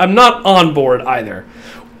 but I'm not on board either.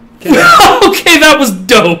 Can, Okay, that was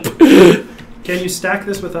dope. can you stack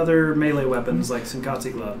this with other melee weapons like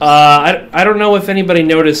Senkatsu gloves? I don't know if anybody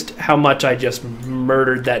noticed how much I just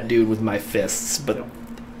murdered that dude with my fists, but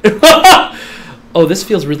oh, this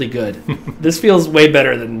feels really good. This feels way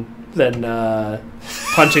better than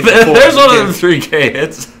punching. There's one of them 3K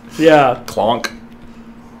hits. Yeah. Clonk.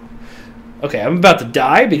 Okay, I'm about to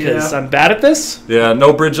die because Yeah. I'm bad at this. Yeah,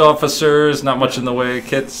 no bridge officers, not much in the way of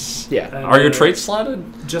kits. Yeah. And, Are your traits slotted?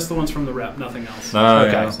 Just the ones from the rep, nothing else. Oh,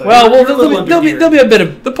 Okay. yeah. So Well, you're a there'll little be a bit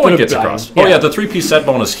of The point bit of gets dying. across. Oh yeah, the 3-piece set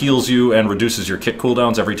bonus heals you and reduces your kit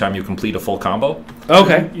cooldowns every time you complete a full combo.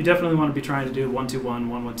 Okay. You definitely want to be trying to do 1-2-1,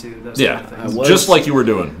 1-1-2, those Yeah, kind of things. was- just like you were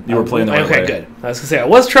doing. You were playing the right Okay, way. good. I was gonna say I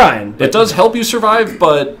was trying. But It does help you survive,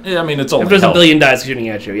 but I mean, it's only if there's help. a billion dice shooting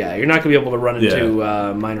at you, yeah, you're not gonna be able to run into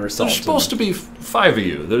minor assault. There's supposed to be 5 of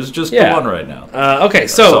you. There's just Yeah. the one right now. Okay,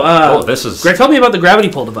 so this is Greg, tell me about the gravity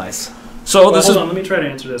pull device. so. Well, This hold is on, let me try to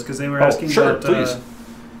answer this because they were Oh, asking sure, about please.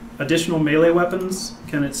 additional melee weapons.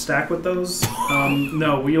 Can it stack with those?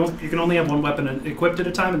 No, you can only have one weapon equipped at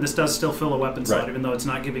a time, and this does still fill a weapon slot, Right. even though it's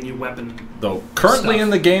not giving you weapon. though currently stuff. in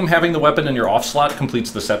the game, having the weapon in your off slot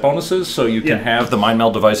completes the set bonuses. So you can Yeah. have the mind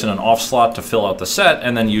meld device in an off slot to fill out the set,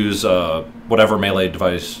 and then use whatever melee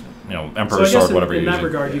device, So Emperor I guess Sword, whatever in you're that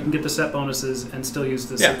using. regard, you can get the set bonuses and still use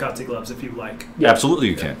the Yeah. Senkatsu gloves if you like. Absolutely,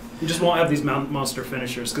 you can. You just won't have these monster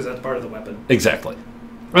finishers because that's part of the weapon. Exactly.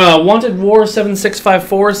 Wanted War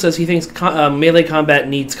 7654 says he thinks melee combat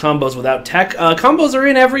needs combos without tech. Combos are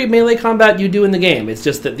in every melee combat you do in the game. It's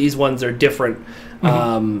just that these ones are different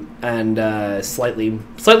and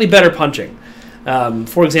slightly better punching.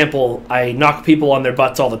 For example, I knock people on their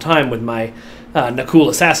butts all the time with my Nakul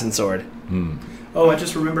Assassin Sword. Oh, I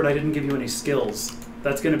just remembered I didn't give you any skills.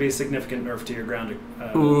 That's going to be a significant nerf to your ground.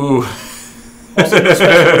 Ooh. Also, no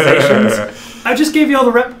specializations. I just gave you all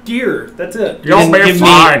the rep gear. That's it. You'll didn't be give me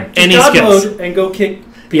fine. any God skills. mode and go kick.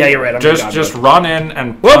 Yeah, you're right. I'm in God mode. run in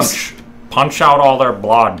and Whoops. punch out all their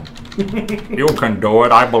blood. You can do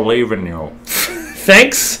it. I believe in you.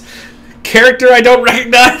 Thanks, character I don't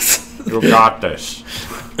recognize. You got this.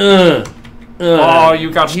 Oh,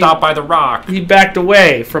 you got stopped by the rock. He backed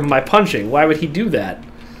away from my punching. Why would he do that?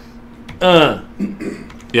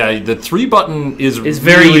 Yeah, the 3 button is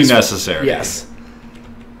very really useful. necessary. Yes.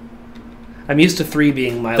 I'm used to 3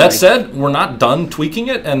 being my. That said, we're not done tweaking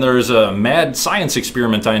it, and there's a mad science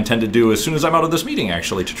experiment I intend to do as soon as I'm out of this meeting,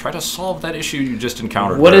 actually, to try to solve that issue you just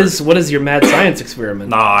encountered. What is your mad science experiment?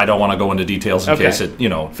 Nah, I don't want to go into details in Okay. case it,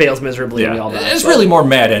 Fails miserably and we all Yeah, die. it's really more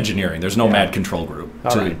mad engineering. There's no mad control group.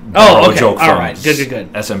 All to right. borrow Oh, a okay. joke All from right.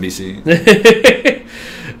 Good. SMBC.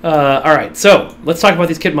 All right. So let's talk about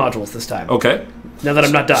these kit modules this time. Okay. Now that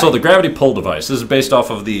I'm not dying. So the gravity pull device. This is based off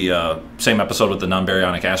of the same episode with the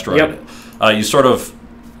non-baryonic asteroid. Yep. You sort of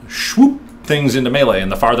swoop things into melee,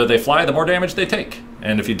 and the farther they fly, the more damage they take.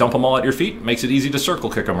 And if you dump them all at your feet, it makes it easy to circle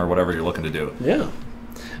kick them or whatever you're looking to do. Yeah.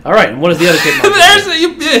 All right. And what is the other kit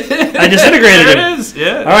module? I disintegrated there it. it is.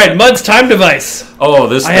 Yeah. All right. Mud's time device. Oh,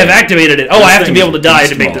 this. I have thing. activated it. Oh, This I have to be thing's able to die to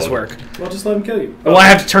beast make this mode. work. Well, just let him kill you. Well, I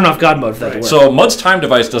have to turn off God mode for that to work. So Mud's time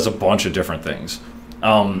device does a bunch of different things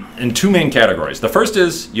in 2 main categories. The first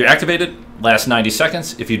is you activate it, lasts 90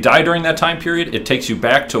 seconds. If you die during that time period, it takes you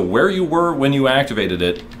back to where you were when you activated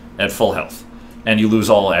it at full health. and you lose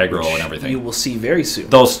all aggro and everything. You will see very soon.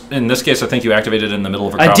 Those, in this case, I think you activated in the middle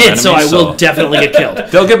of a crowd I of did, enemies, so I will definitely get killed.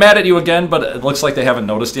 They'll get mad at you again, but it looks like they haven't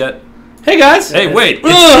noticed yet. Hey guys! Hey, wait!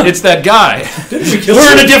 It's that guy.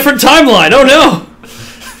 We're in a different timeline. Oh no!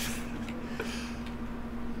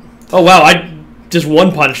 Oh wow! I just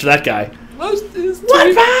one punched that guy.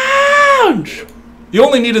 One punch! You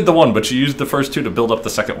only needed the one, but you used the first two to build up the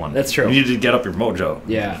second one. That's true. You needed to get up your mojo.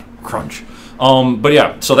 Yeah. Crunch. But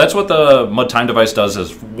yeah, so that's what the Mud Time Device does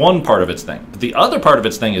as one part of its thing. But the other part of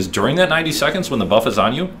its thing is during that 90 seconds when the buff is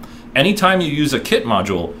on you, anytime you use a kit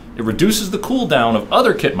module, it reduces the cooldown of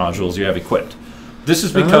other kit modules you have equipped. This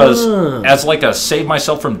is because, as like a save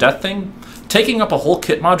myself from death thing, taking up a whole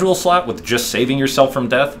kit module slot with just saving yourself from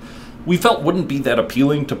death, we felt wouldn't be that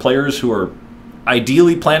appealing to players who are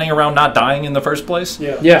ideally planning around not dying in the first place.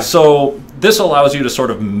 Yeah. So this allows you to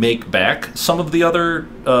sort of make back some of the other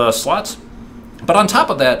slots. But on top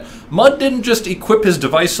of that, Mud didn't just equip his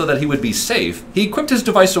device so that he would be safe. He equipped his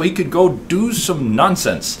device so he could go do some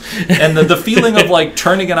nonsense. And the feeling of like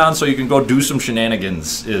turning it on so you can go do some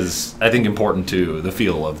shenanigans is, I think, important to the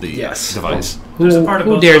feel of the device. There's a part of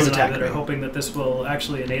who both dares Tom and I attack that are me? hoping that this will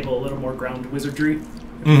actually enable a little more ground wizardry.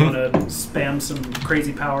 If you want to spam some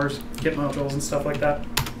crazy powers, kit modules, and stuff like that.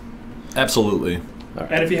 Absolutely.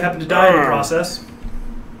 And if you happen to die in the process,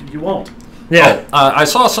 you won't. Yeah. I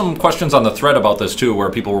saw some questions on the thread about this too,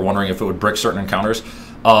 where people were wondering if it would brick certain encounters.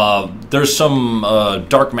 There's some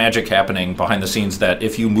dark magic happening behind the scenes that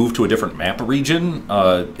if you move to a different map region,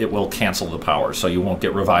 it will cancel the power, so you won't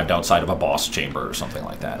get revived outside of a boss chamber or something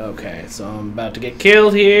like that. Okay, so I'm about to get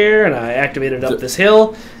killed here, and I activated up this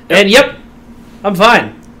hill, and yep, I'm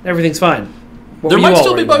fine. Everything's fine. What There were might you all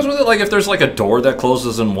still be worried bugs about? with it, like if there's like a door that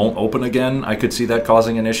closes and won't open again, I could see that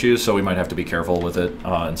causing an issue, so we might have to be careful with it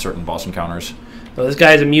in certain boss encounters. Well, this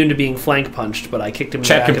guy is immune to being flank punched, but I kicked him in the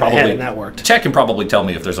back of the head, and that worked. Chat can probably tell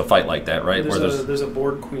me if there's a fight like that, right? There's a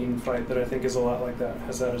board queen fight that I think is a lot like that.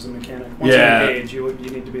 Has that as a mechanic. Once Yeah. you engage, you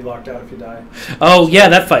need to be locked out if you die. Oh, yeah,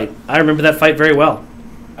 that fight. I remember that fight very well.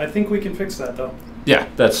 I think we can fix that though. Yeah,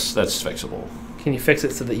 that's fixable. Can you fix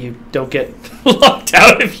it so that you don't get locked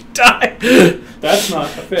out if you die? That's not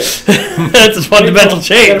a fix. That's a fundamental I got a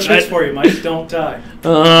change. fix for you, Mike. Don't die.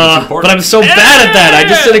 But I'm so bad at that. I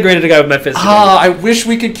disintegrated a guy with my fist. I wish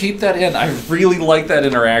we could keep that in. I really like that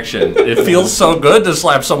interaction. It feels so good to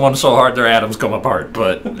slap someone so hard their atoms come apart,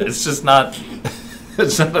 but it's just not.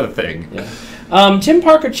 It's not a thing. Yeah. Tim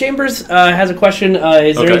Parker Chambers has a question.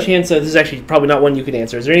 Is there any chance, this is actually probably not one you can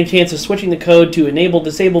answer, is there any chance of switching the code to enable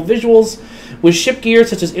disable visuals with ship gear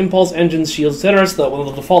such as impulse, engines, shields, etc., so that will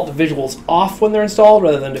default the visuals off when they're installed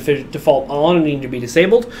rather than default on and need to be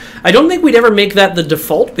disabled? I don't think we'd ever make that the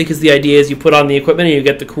default because the idea is you put on the equipment and you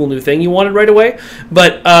get the cool new thing you wanted right away,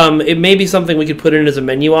 but it may be something we could put in as a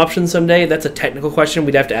menu option someday. That's a technical question.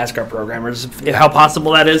 We'd have to ask our programmers how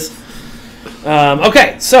possible that is.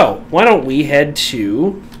 Okay, so why don't we head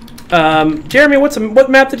to Jeremy?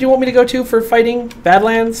 What map did you want me to go to for fighting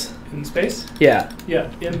Badlands? In space? Yeah, Yeah.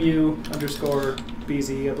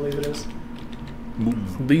 MU_BZ, I believe it is.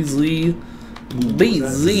 BZ.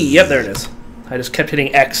 Yep, there it is. I just kept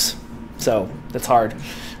hitting X, so that's hard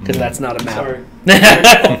because that's not a map. Sorry.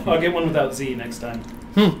 I'll get one without Z next time.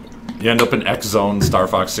 You end up in X Zone, Star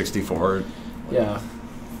Fox 64. Yeah.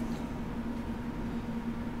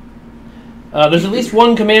 There's at least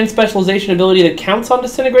one command specialization ability that counts on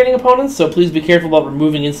disintegrating opponents, so please be careful about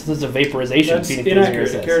removing instances of vaporization. That's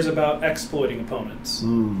inaccurate. It cares about exploiting opponents,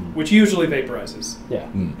 which usually vaporizes. Yeah.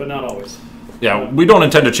 But not always. Yeah, we don't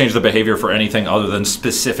intend to change the behavior for anything other than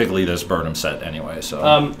specifically this Burnham set anyway.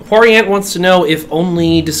 So, Poiriant wants to know if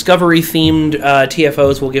only Discovery-themed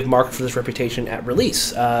TFOs will give mark for this reputation at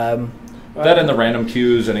release. that and the random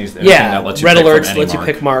cues and anything Yeah, that lets you red pick from alerts any lets mark.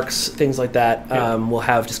 you pick marks, things like that. Will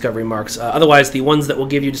have discovery marks. Otherwise, the ones that will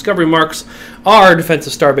give you discovery marks are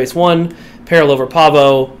Defensive Starbase 1, Paralover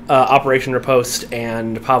Pavo, Operation Riposte,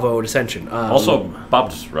 and Pavo Dissension. Also,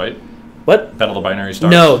 Bob's, right? What? Battle of the Binary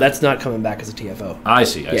Stars? No, that's not coming back as a TFO. I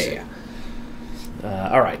see, I see. Yeah.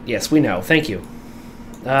 All right. Yes, we know. Thank you.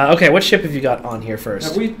 Okay, what ship have you got on here first?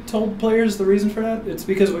 Have we told players the reason for that? It's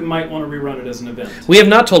because we might want to rerun it as an event. We have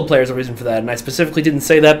not told players a reason for that, and I specifically didn't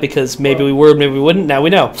say that because maybe we were, maybe we wouldn't. Now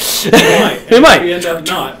we know. We might. We And might. If we end up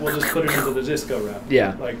not, we'll just put it into the disco route.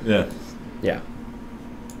 Yeah. Like, Yeah. Yeah.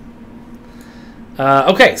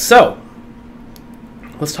 Okay, so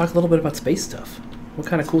let's talk a little bit about space stuff. What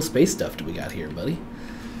kind of cool space stuff do we got here, buddy?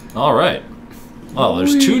 All right. Well,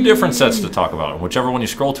 there's two different sets to talk about. Whichever one you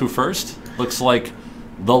scroll to first looks like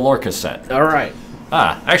the Lorca set. All right.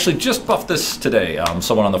 I actually just buffed this today.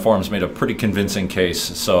 Someone on the forums made a pretty convincing case.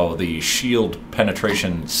 So the shield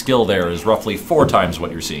penetration skill there is roughly 4 times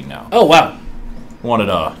what you're seeing now. Oh, wow. Wanted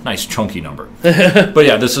a nice chunky number. But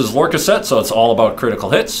yeah, this is Lorca set, so it's all about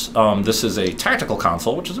critical hits. This is a tactical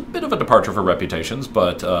console, which is a bit of a departure for Reputations,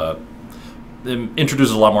 but it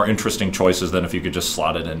introduces a lot more interesting choices than if you could just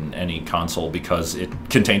slot it in any console, because it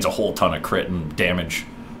contains a whole ton of crit and damage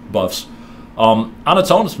buffs. On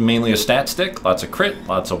its own, it's mainly a stat stick. Lots of crit,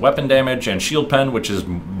 lots of weapon damage, and shield pen, which is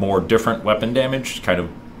more different weapon damage, kind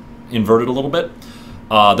of inverted a little bit.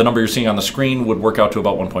 The number you're seeing on the screen would work out to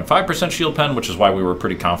about 1.5% shield pen, which is why we were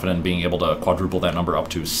pretty confident in being able to quadruple that number up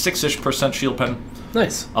to 6-ish% shield pen.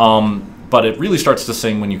 Nice. But it really starts to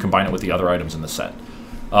sing when you combine it with the other items in the set.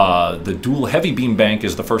 The dual heavy beam bank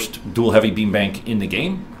is the first dual heavy beam bank in the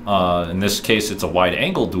game. In this case, it's a wide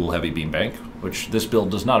angle dual heavy beam bank, which this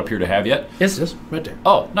build does not appear to have yet. Yes, it is. Right there.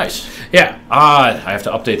 Oh, nice. Yeah. I have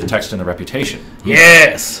to update the text in the reputation.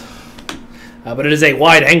 Yes. But it is a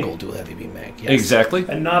wide angle dual heavy beam bank. Yes. Exactly.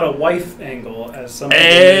 And not a wife angle, as some people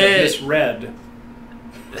may have misread.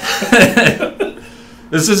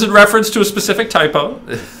 This is in reference to a specific typo.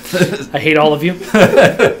 I hate all of you.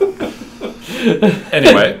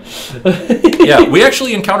 Anyway, yeah, we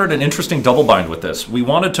actually encountered an interesting double bind with this. We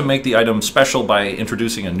wanted to make the item special by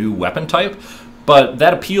introducing a new weapon type, but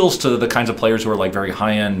that appeals to the kinds of players who are like very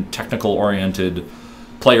high-end, technical-oriented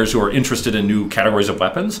players who are interested in new categories of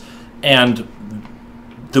weapons. And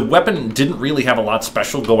the weapon didn't really have a lot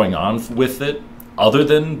special going on with it other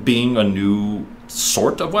than being a new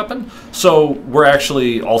sort of weapon. So we're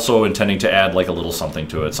actually also intending to add like a little something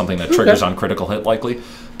to it, something that triggers on critical hit likely.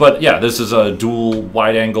 But yeah, this is a dual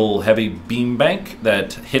wide angle heavy beam bank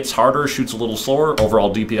that hits harder, shoots a little slower.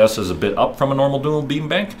 Overall DPS is a bit up from a normal dual beam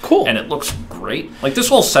bank. Cool. And it looks great. Like this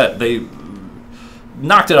whole set, they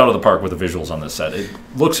knocked it out of the park with the visuals on this set. It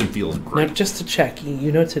looks and feels great. Now, just to check,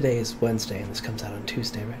 you know today is Wednesday and this comes out on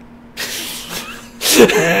Tuesday, right?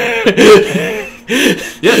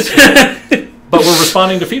 Yes. But we're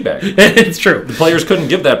responding to feedback. It's true. The players couldn't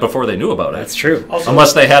give that before they knew about it. That's true. Also,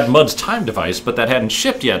 Unless they had Mud's time device, but that hadn't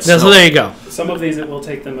shipped yet. So there you go. some of these it will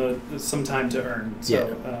take them some time to earn.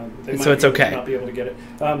 So, they might So it's okay. not be able to get it.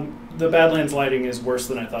 The Badlands lighting is worse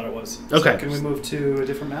than I thought it was. So Okay. can we move to a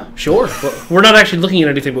different map? Sure. Well, we're not actually looking at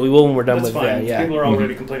anything, but we will when we're done That's with fine. yeah. People are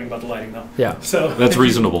already complaining about the lighting, though. Yeah. So That's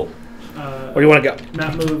reasonable. Where do you want to go?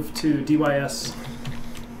 Map move to DYS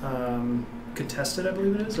contested, I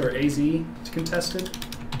believe it is, or AZ contested.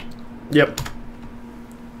 Yep.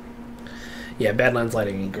 Yeah, Badlands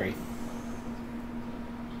lighting ain't great.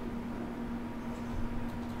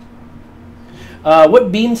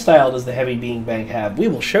 What beam style does the heavy beam bank have? We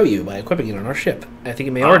will show you by equipping it on our ship. I think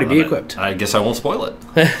it may already be equipped. I guess I won't spoil it.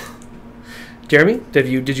 Jeremy, did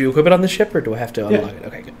you equip it on the ship, or do I have to unlock it?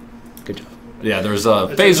 Okay, good. Good job. Yeah, there's a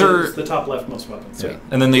It's phaser, the top leftmost weapon. Sweet.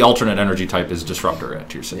 and then the alternate energy type is disruptor at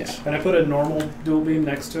tier 6. Yeah. And I put a normal dual beam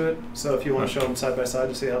next to it, so if you want to show them side by side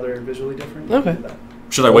to see how they're visually different. Okay. do that.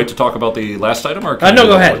 Should I wait to talk about the last item, or can No, I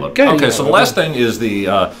go do ahead. the boiler? Go ahead. Okay, so the last thing is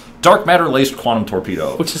the dark matter laced quantum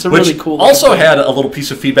torpedo, Which is a really cool Also looking had a little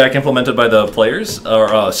piece of feedback implemented by the players,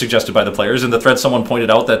 or suggested by the players. In the thread, someone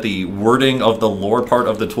pointed out that the wording of the lore part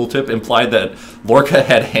of the tooltip implied that Lorca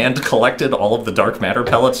had hand collected all of the dark matter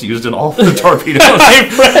pellets used in all of the torpedoes,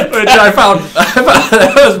 which I found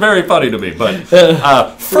that was very funny to me. But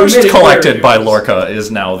first made it clear collected it by was- Lorca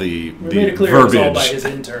is now the We made it clear it was all by verbiage. his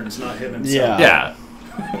interns, not him himself. Yeah. Yeah.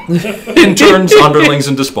 Interns, underlings,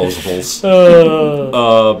 and disposables.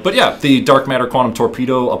 But yeah, the dark matter quantum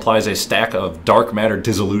torpedo applies a stack of dark matter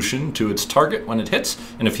dissolution to its target when it hits,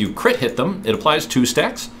 and if you crit hit them, it applies 2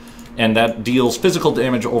 stacks, and that deals physical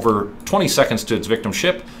damage over 20 seconds to its victim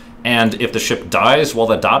ship. And if the ship dies while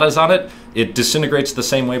the dot is on it, it disintegrates the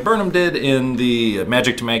same way Burnham did in the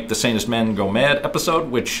Magic to Make the Sanest Men Go Mad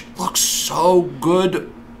episode, which looks so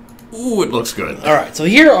good. Ooh, it looks good. All right, so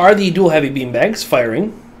here are the dual heavy beam banks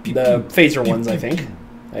firing. The phaser ones, I think.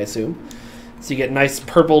 I assume. So you get nice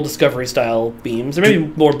purple Discovery style beams. Or maybe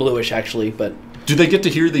more bluish, actually, but... Do they get to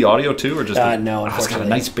hear the audio too, or just no, it's got a unfortunately.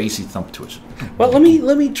 nice bassy thump to it. Well, let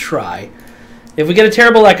me try. If we get a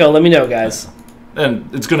terrible echo, let me know, guys. And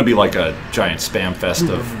it's going to be like a giant spam fest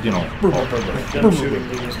of, Them shooting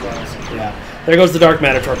these guys. Yeah. There goes the dark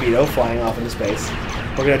matter torpedo flying off into space.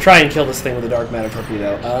 We're going to try and kill this thing with the dark matter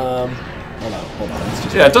torpedo. Hold on. Let's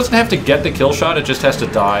just... Yeah, it doesn't have to get the kill shot, it just has to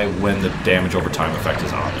die when the damage over time effect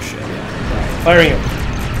is on the ship. Firing it.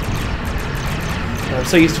 I'm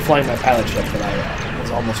so used to flying my pilot ship that I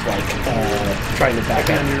was almost like trying to back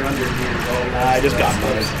Again, out. you're under here. I just got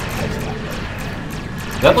murdered.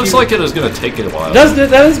 That looks like it is going to take it a while.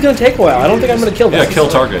 That is going to take a while. I don't think I'm going to kill this. Yeah, kill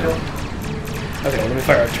target. Okay, let me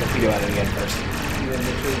fire a torpedo at it again first.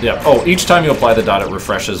 Yeah. Oh, each time you apply the dot, it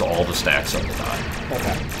refreshes all the stacks of the dot.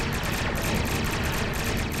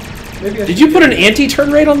 Okay. Did you put an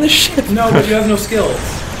anti-turn rate on this ship? No, but you have no skills.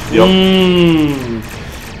 Yep.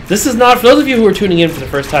 This is not, for those of you who are tuning in for the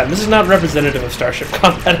first time, this is not representative of Starship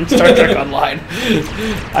Combat and Star Trek Online.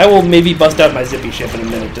 I will maybe bust out my zippy ship in a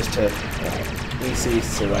minute just to... let me see,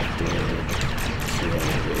 selected...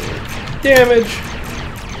 damage.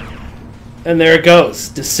 And there it goes,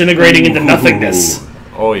 disintegrating into nothingness.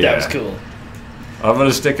 Oh yeah. That was cool. I'm going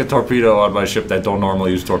to stick a torpedo on my ship that don't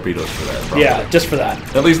normally use torpedoes for that. Probably. Yeah, just for that.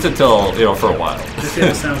 At least until, for a while. This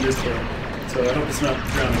the sound is cool. So I hope it's not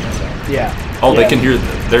drowning us out. Yeah. Oh, they can hear.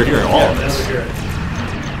 They're hearing all of this. Hear it.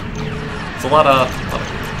 It's a lot of.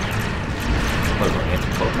 What is it?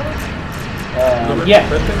 Yeah.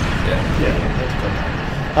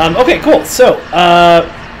 Okay, cool. So,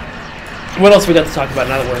 what else we got to talk about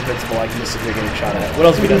now that we're invincible? I can just sit here getting shot at. What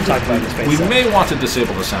else we got to talk about in the space? We may want to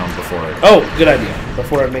disable the sound before it. Oh, good idea.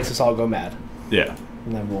 Before it makes us all go mad. Yeah.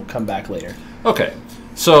 And then we'll come back later. Okay.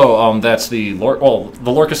 So that's the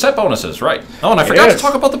Lorca set bonuses, right? Oh, and I forgot to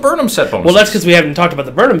talk about the Burnham set bonuses. Well, that's because we haven't talked about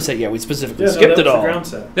the Burnham set yet. We specifically skipped it all. Ground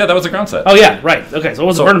set. Yeah, that was the ground set. Oh yeah, right. Okay, so what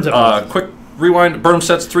was the Burnham set? Quick rewind. Burnham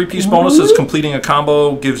set's 3-piece bonuses. Completing a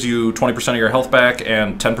combo gives you 20% of your health back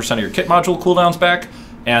and 10% of your kit module cooldowns back.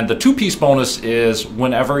 And the 2-piece bonus is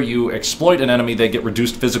whenever you exploit an enemy, they get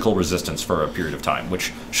reduced physical resistance for a period of time,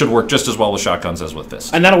 which should work just as well with shotguns as with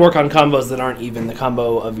fists. And that'll work on combos that aren't even the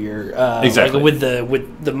combo of your exactly like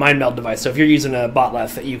with the mind meld device. So if you're using a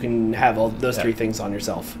botleth, you can have all those three things on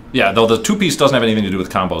yourself. Yeah, though the 2-piece doesn't have anything to do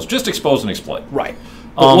with combos, just expose and exploit. Right.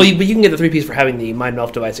 But you can get the 3-piece for having the mind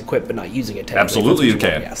melt device equipped but not using it. Absolutely, you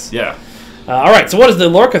can. Yes. Yeah. All right. So what is the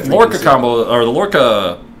Lorca 3-piece? Lorca combo or the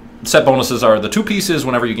Lorca set bonuses are the 2 pieces.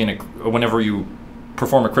 Whenever you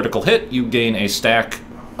perform a critical hit, you gain a stack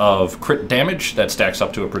of crit damage that stacks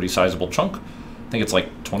up to a pretty sizable chunk. I think it's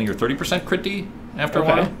like 20 or 30% crit D after a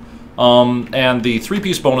while. And the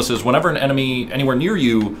 3-piece bonuses, whenever an enemy anywhere near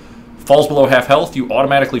you falls below half health, you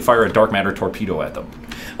automatically fire a dark matter torpedo at them.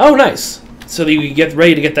 Oh, nice. So that you can get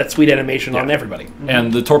ready to get that sweet animation on everybody.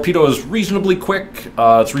 And the torpedo is reasonably quick.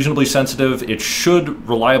 It's reasonably sensitive. It should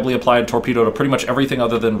reliably apply a torpedo to pretty much everything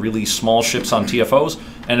other than really small ships on TFOs.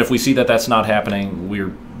 And if we see that that's not happening,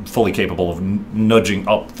 we're fully capable of nudging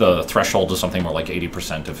up the threshold to something more like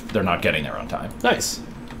 80% if they're not getting there on time. Nice.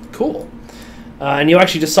 Cool. And you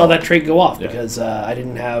actually just saw that trait go off because I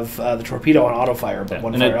didn't have the torpedo on auto fire, but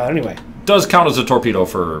one fire out anyway. Does count as a torpedo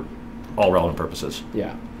for all relevant purposes.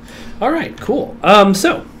 Yeah. All right, cool. Lorca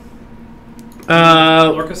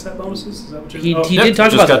set bonuses? Is that what you're he did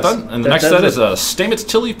talk about got those. Done. And the next set is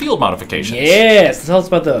Stamets-Tilly field modifications. Yes, tell us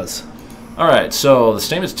about those. All right, so the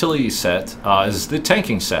Stamets-Tilly set is the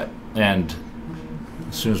tanking set, and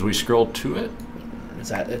as soon as we scroll to it, is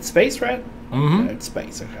that it's space, right? Mm-hmm. It's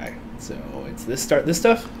space. Okay, so it's this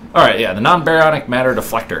stuff. All right, yeah, the non-baryonic matter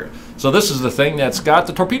deflector. So this is the thing that's got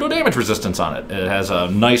the torpedo damage resistance on it. It has a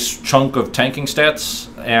nice chunk of tanking stats,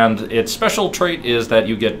 and its special trait is that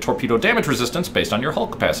you get torpedo damage resistance based on your hull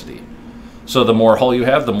capacity. So the more hull you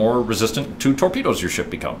have, the more resistant to torpedoes your ship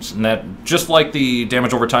becomes. And that, just like the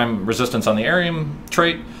damage over time resistance on the Arium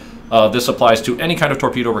trait, this applies to any kind of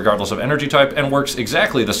torpedo regardless of energy type and works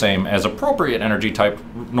exactly the same as appropriate energy type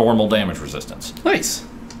normal damage resistance. Nice.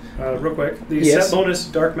 Real quick, the set bonus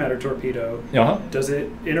dark matter torpedo, does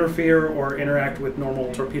it interfere or interact with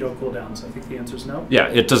normal torpedo cooldowns? I think the answer is no. Yeah,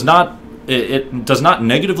 it does not. It does not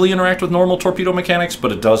negatively interact with normal torpedo mechanics,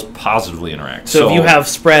 but it does positively interact. So if you have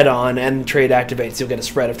spread on and the trade activates, you'll get a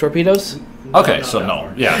spread of torpedoes? Okay, so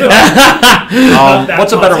no. Yeah.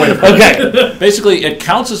 What's a better way to put it? Basically, it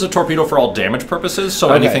counts as a torpedo for all damage purposes,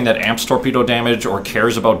 so anything that amps torpedo damage or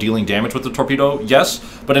cares about dealing damage with the torpedo, yes,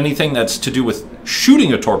 but anything that's to do with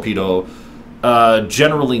shooting a torpedo,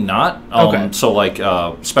 generally not. So like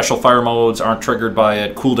special fire modes aren't triggered by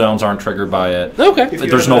it, cooldowns aren't triggered by it. Okay.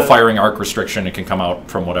 There's no firing arc restriction, it can come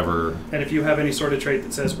out from whatever. And if you have any sort of trait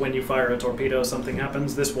that says when you fire a torpedo something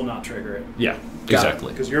happens, this will not trigger it. Yeah,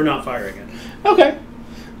 exactly. Because you're not firing it. Okay.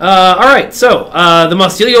 All right, so the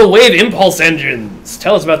Mostilio Wave Impulse Engines.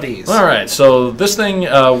 Tell us about these. All right, so this thing,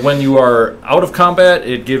 when you are out of combat,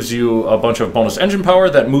 it gives you a bunch of bonus engine power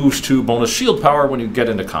that moves to bonus shield power when you get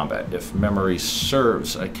into combat. If memory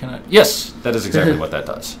serves, I cannot... Yes, that is exactly what that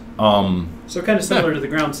does. So kind of similar to the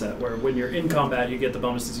ground set, where when you're in combat, you get the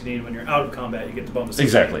bonuses you need. When you're out of combat, you get the bonuses.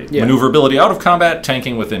 Exactly. Yeah. Maneuverability out of combat,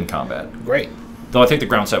 tanking within combat. Great. Though I think the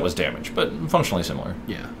ground set was damage, but functionally similar.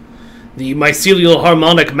 Yeah. the mycelial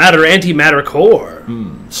harmonic matter antimatter core.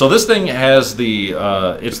 So this thing has the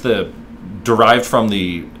derived from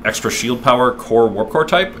the extra shield power core warp core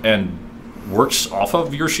type and works off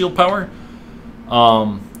of your shield power.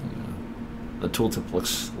 The tooltip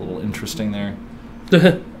looks a little interesting there.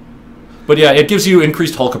 But yeah, it gives you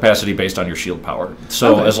increased hull capacity based on your shield power.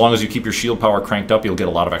 So as long as you keep your shield power cranked up, you'll get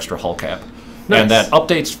a lot of extra hull cap. Nice. And that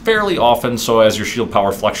updates fairly often, so as your shield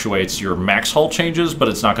power fluctuates, your max hull changes, but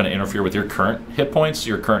it's not going to interfere with your current hit points.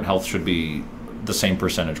 Your current health should be the same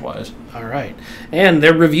percentage-wise. All right. And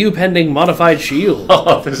their review pending modified shield.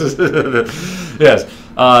 Oh, this is... yes.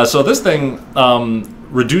 So this thing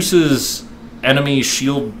reduces enemy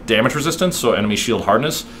shield damage resistance, so enemy shield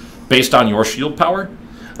hardness, based on your shield power.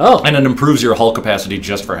 Oh. And it improves your hull capacity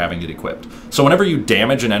just for having it equipped. So whenever you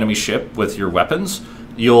damage an enemy ship with your weapons,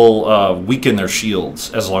 you'll weaken their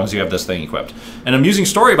shields as long as you have this thing equipped. An amusing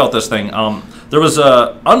story about this thing, there was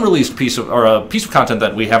a unreleased piece of content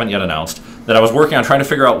that we haven't yet announced that I was working on trying to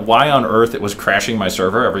figure out why on earth it was crashing my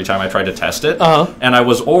server every time I tried to test it. And I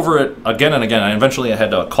was over it again and again, and eventually I had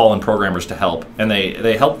to call in programmers to help, and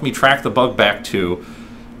they helped me track the bug back to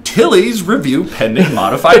Tilly's review pending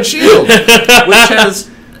modified shield, which has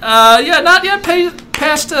not yet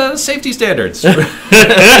passed safety standards.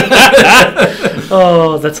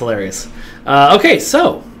 Oh, that's hilarious. Okay,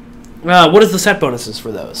 so what is the set bonuses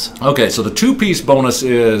for those? Okay, so the two-piece bonus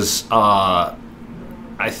is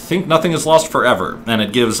I think Nothing is Lost Forever, and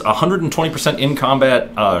it gives 120%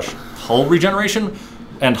 in-combat hull regeneration,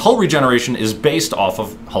 and hull regeneration is based off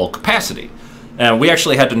of hull capacity. And we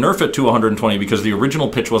actually had to nerf it to 120 because the original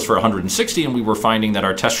pitch was for 160, and we were finding that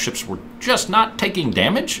our test ships were just not taking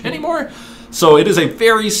damage anymore. So it is a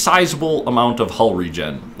very sizable amount of hull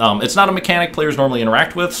regen. It's not a mechanic players normally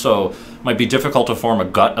interact with, so it might be difficult to form a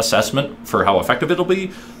gut assessment for how effective it'll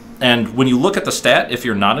be. And when you look at the stat, if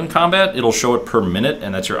you're not in combat, it'll show it per minute,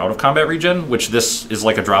 and that's your out-of-combat regen, which this is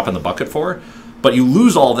like a drop in the bucket for. But you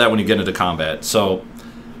lose all of that when you get into combat. So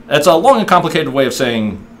that's a long and complicated way of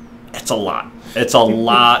saying it's a lot. It's a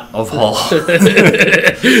lot of hull.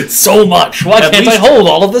 So much. Why can't I hold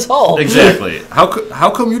all of this hull? Exactly.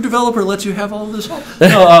 How come your developer lets you have all of this hull?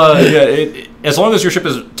 As long as your ship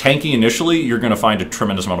is tanky initially, you're going to find a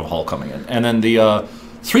tremendous amount of hull coming in. And then the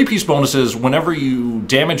three-piece bonus is whenever you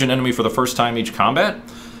damage an enemy for the first time each combat,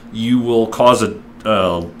 you will cause a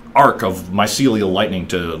arc of mycelial lightning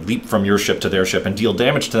to leap from your ship to their ship and deal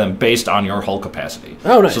damage to them based on your hull capacity.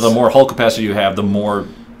 Oh, nice. So the more hull capacity you have, the more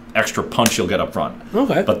extra punch you'll get up front.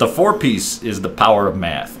 Okay. But the four-piece is the power of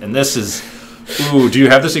math. And this is... Ooh, do you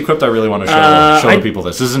have this equipped? I really want to show the people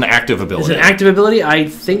this. This is an active ability. Is it an active ability? I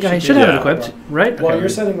think I should have it equipped, right? While you're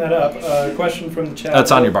setting that up, a question from the chat.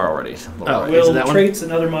 That's on your bar already. Will traits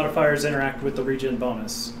and other modifiers interact with the regen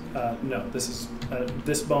bonus? No, this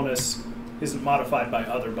bonus isn't modified by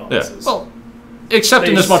other bonuses. Yeah. Well, except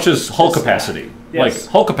in as much as hull capacity. Yes.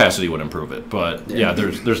 Like, hull capacity would improve it. But, yeah,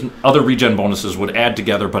 there's other regen bonuses would add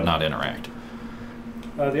together but not interact.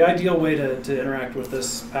 The ideal way to interact with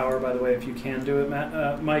this power, by the way, if you can do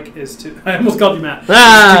it, Mike, is to... I almost called you Matt.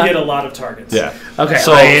 To get a lot of targets. Yeah. Okay,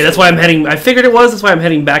 so that's why I'm heading... I figured it was. That's why I'm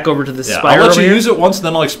heading back over to the spire. I'll let you use it once,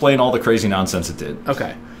 then I'll explain all the crazy nonsense it did.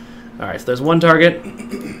 Okay. All right, so there's one target.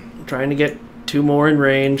 I'm trying to get two more in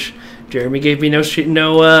range. Jeremy gave me no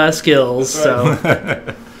skills,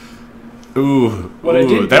 so... Ooh,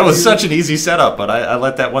 that was such an easy setup, but I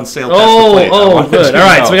let that one sail past the plate. Oh, good. All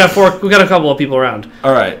right, so we got a couple of people around.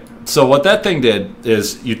 All right, so what that thing did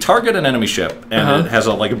is you target an enemy ship, and it has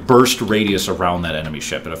a burst radius around that enemy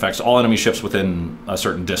ship. It affects all enemy ships within a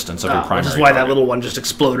certain distance of your primary Which is why target. that little one just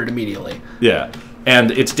exploded immediately. Yeah,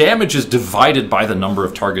 and its damage is divided by the number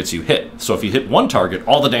of targets you hit. So if you hit one target,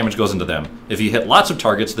 all the damage goes into them. If you hit lots of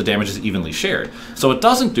targets, the damage is evenly shared. So it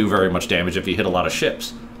doesn't do very much damage if you hit a lot of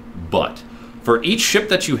ships. But for each ship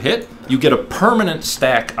that you hit, you get a permanent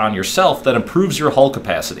stack on yourself that improves your hull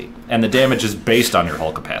capacity, and the damage is based on your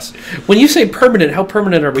hull capacity. When you say permanent, how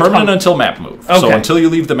permanent are we Permanent until map move. Okay. So until you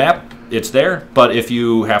leave the map, it's there. But if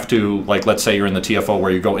you have to, like, let's say you're in the TFO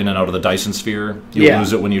where you go in and out of the Dyson sphere, you'll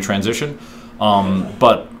lose it when you transition.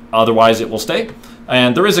 But otherwise, it will stay.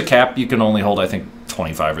 And there is a cap. You can only hold, I think,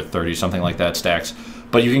 25 or 30, something like that, stacks.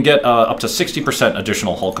 But you can get up to 60%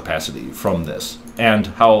 additional hull capacity from this. And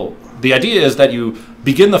how the idea is that you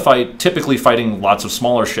begin the fight typically fighting lots of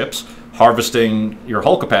smaller ships, harvesting your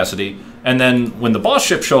hull capacity, and then when the boss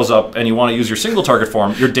ship shows up and you want to use your single target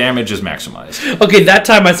form, your damage is maximized. Okay, that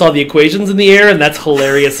time I saw the equations in the air, and that's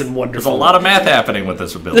hilarious and wonderful. There's a lot of math happening with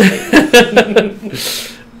this ability.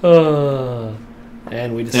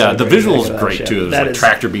 And we just the visuals are great ship. too. There's That like is-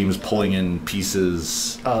 tractor beams pulling in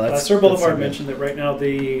pieces. Oh, that's Sir Boulevard that's so mentioned that right now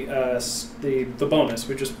the bonus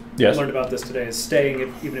we just learned about this today is staying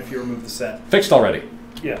even if you remove the set. Fixed already.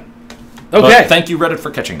 Yeah. Okay. But thank you, Reddit,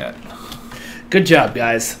 for catching that. Good job,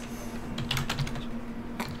 guys.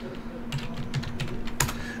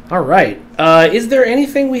 All right. Is there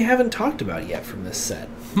anything we haven't talked about yet from this set?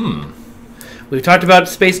 We've talked about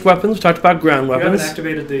space weapons. We've talked about ground You haven't weapons.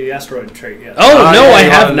 activated the asteroid trait yet. Oh, no, yeah, I you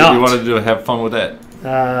have wanted- not. You wanted to have fun with that.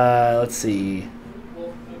 Let's see.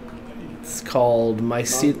 It's called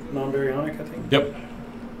Non-baryonic, I think. Yep.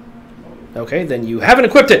 Okay, then you haven't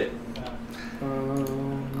equipped it. Hold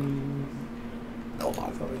on.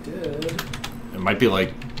 I thought I did. It might be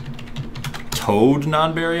like Toad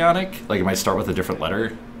non-baryonic. Like it might start with a different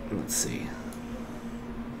letter. Let's see.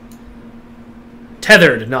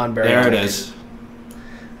 Tethered non-baryonic. There it is.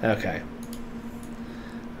 Okay.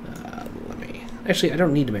 Let me... Actually, I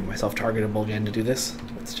don't need to make myself targetable again to do this.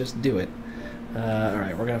 Let's just do it. All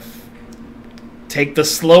right, we're going to take the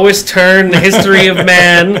slowest turn in the history of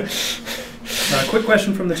man. Quick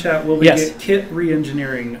question from the chat. Will we Yes. get kit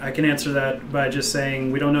re-engineering? I can answer that by just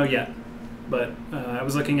saying we don't know yet. But I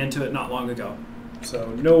was looking into it not long ago.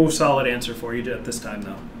 So no solid answer for you at this time,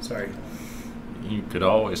 though. Sorry. You could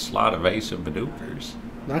always slot evasive maneuvers.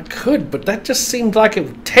 I could, but that just seemed like it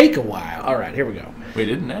would take a while. All right, here we go. Wait,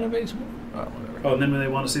 didn't that evasive? Oh, whatever. Oh, and then when they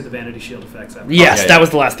want to see the vanity shield effects after. Yes, yeah, that yeah.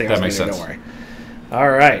 was the last thing I was That makes going to sense. Don't worry.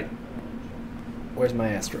 All right. Where's my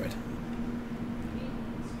asteroid?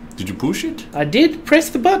 Did you push it? I did press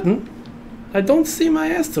the button. I don't see my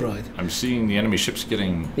asteroid. I'm seeing the enemy ships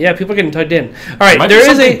getting. Yeah, people are getting tugged in. All right, Might there be is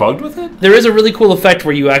something a bugged with it. there is a really cool effect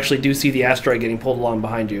where you actually do see the asteroid getting pulled along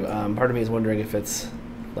behind you. Part of me is wondering if it's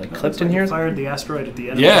like clipped in here. Fired the asteroid at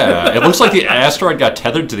the end. Yeah, it looks like the asteroid got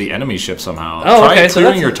tethered to the enemy ship somehow. Oh, Try okay, so clearing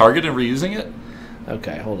that's- your target and reusing it.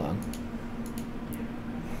 Okay, hold on.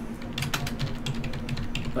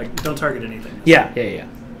 Like, don't target anything. Yeah.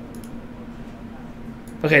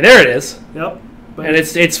 Okay, there it is, Yep. But and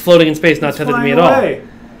it's floating in space, not tethered to me flying at all. away.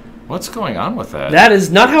 What's going on with that? That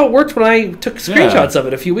is not how it worked when I took screenshots of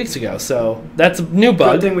it a few weeks ago. So that's a new Good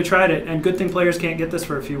bug. thing we tried it, and good thing players can't get this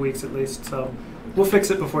for a few weeks at least. So we'll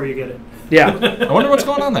fix it before you get it. Yeah, I wonder what's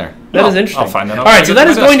going on there. that is Well, interesting. I'll find that out. All right, when I so get that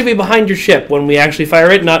to is my going to desk. be behind your ship when we actually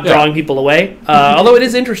fire it, not Yeah. drawing people away. Although it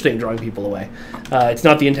is interesting drawing people away. It's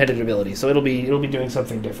not the intended ability, so it'll be doing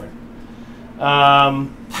something different.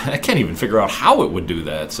 I can't even figure out how it would do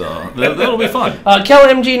that, so that'll be fun. Kel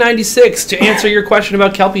MG96, to answer your question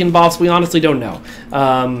about Kelpian boss, we honestly don't know.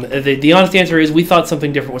 The honest answer is we thought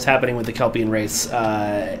something different was happening with the Kelpian race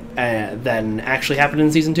than actually happened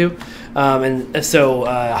in Season 2. And so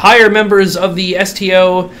higher members of the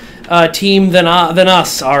STO team than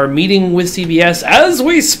us are meeting with CBS as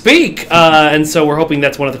we speak. And so we're hoping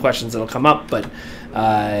that's one of the questions that'll come up, but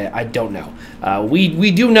I don't know.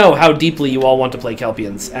 We do know how deeply you all want to play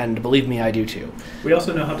Kelpians, and believe me, I do too. We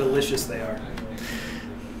also know how delicious they are.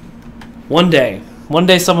 One day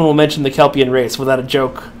someone will mention the Kelpian race without a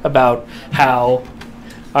joke about how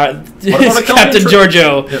about a Kelpian Captain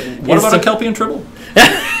Giorgio. What is about so- a Kelpian Tribble?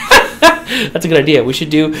 That's a good idea. We should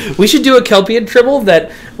do a Kelpian Tribble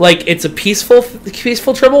that, like, it's a peaceful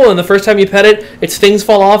Tribble, and the first time you pet it, its things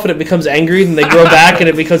fall off and it becomes angry, and they grow back and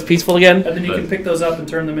it becomes peaceful again. And then you can pick those up and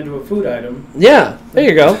turn them into a food item. Yeah, there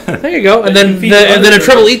you go. And then feed them and then a other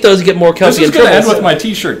Tribble Tribbles. eat those, you get more This Kelpian is going to end Tribbles. with my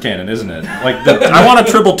T-shirt cannon, isn't it? Like, I want a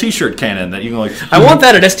Tribble T-shirt cannon that you can like. I want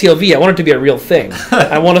that at STLV. I want it to be a real thing.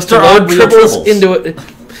 I want us to There are load real Tribbles Tribbles. into it.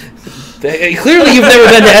 Clearly, you've never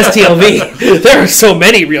been to STLV. There are so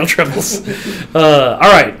many real Tribbles. All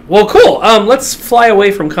right. Well, cool. Let's fly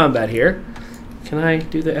away from combat here. Can I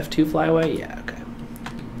do the F2 fly away? Yeah. Okay.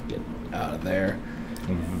 Get out of there.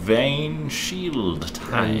 Vane shield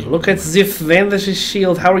time. Look at the Vanish's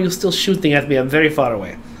shield. How are you still shooting at me? I'm very far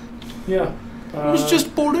away. Yeah. It was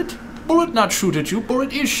just bullet. Bullet not shoot at you.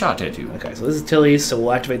 Bullet is shot at you. Okay, so this is Tilly's, so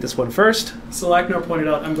we'll activate this one first. Selacnor pointed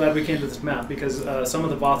out, I'm glad we came to this map because some of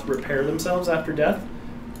the Voth repair themselves after death,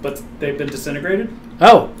 but they've been disintegrated.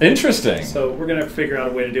 Oh, Interesting. So we're going to figure out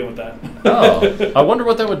a way to deal with that. Oh, I wonder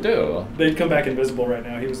what that would do. They'd come back invisible right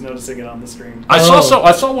now. He was noticing it on the stream. I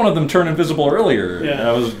saw one of them turn invisible earlier. Yeah. And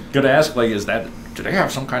I was going to ask, like, do they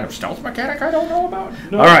have some kind of stealth mechanic I don't know about?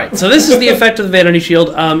 No. all right. So this is the effect of the Vanity Shield.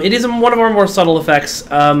 It is one of our more subtle effects.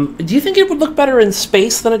 Do you think it would look better in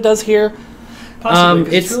space than it does here? Possibly,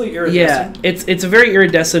 'cause it's really iridescent. Yeah, it's a very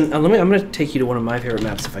iridescent. I'm going to take you to one of my favorite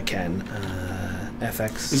maps if I can.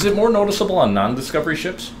 FX. Is it more noticeable on non-discovery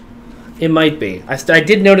ships? It might be. I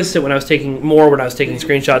did notice it when I was taking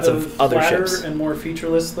screenshots of other ships. The flatter and more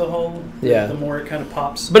featureless the hull, Yeah. the more it kind of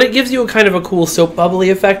pops. But it gives you a kind of a cool soap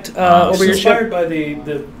bubbly effect over your ship. Inspired by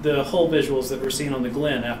the hull visuals that were seen on the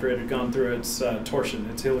Glen after it had gone through its torsion,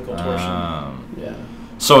 its helical torsion. Yeah.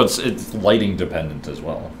 So it's lighting dependent as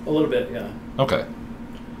well. A little bit, yeah. Okay.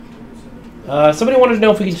 Somebody wanted to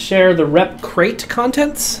know if we could share the rep crate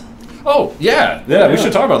contents. Oh, yeah. We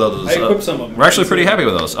should talk about those. I equipped some of them. We're actually pretty happy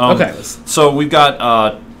with those. Okay. So we've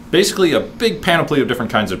got basically a big panoply of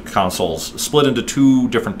different kinds of consoles split into two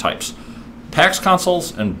different types. PAX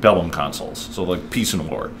consoles and Bellum consoles, so like Peace and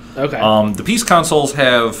War. Okay. The Peace consoles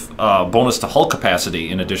have bonus to hull capacity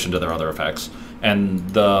in addition to their other effects, and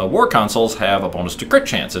the War consoles have a bonus to crit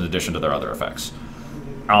chance in addition to their other effects.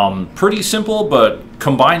 Pretty simple, but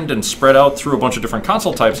combined and spread out through a bunch of different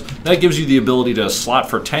console types, that gives you the ability to slot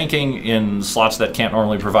for tanking in slots that can't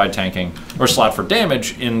normally provide tanking, or slot for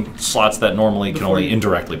damage in slots that normally can only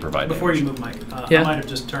indirectly provide damage. Before you move, Mike, I might have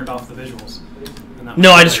just turned off the visuals.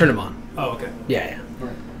 No, I just turned them on. Oh, okay. Yeah.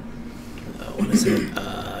 What is it?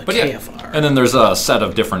 But yeah, KFR. and then there's a set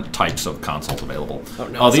of different types of consoles available. Oh,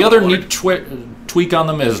 no, the other neat tweak on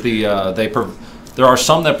them is there are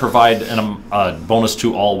some that provide a bonus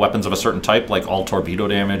to all weapons of a certain type, like all torpedo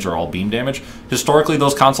damage or all beam damage. Historically,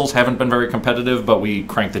 those consoles haven't been very competitive, but we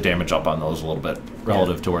crank the damage up on those a little bit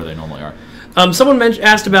relative to where they normally are. Someone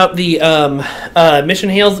asked about the mission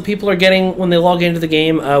hails that people are getting when they log into the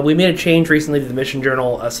game. We made a change recently to the mission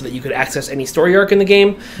journal so that you could access any story arc in the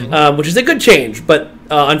game, which is a good change, but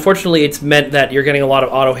unfortunately it's meant that you're getting a lot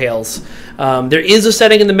of auto hails. There is a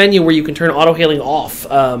setting in the menu where you can turn auto hailing off,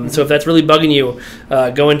 so if that's really bugging you,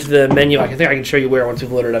 go into the menu. I think I can show you where once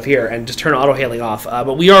we've loaded it up here, and just turn auto hailing off.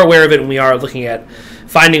 But we are aware of it, and we are looking at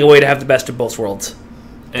finding a way to have the best of both worlds.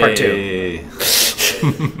 Part 2.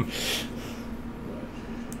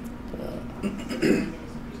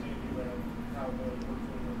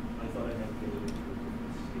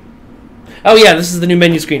 Oh yeah, this is the new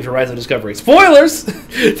menu screen for Rise of Discovery. Spoilers!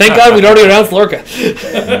 Thank God we'd already announced Lorca.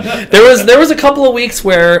 there was a couple of weeks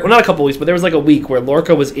where, well, not a couple of weeks, but there was like a week where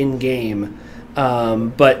Lorca was in game,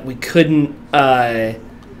 but we couldn't.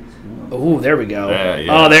 Oh, there we go. Yeah.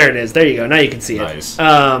 Oh, there it is. There you go. Now you can see it. Nice.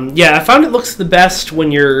 Yeah, I found it looks the best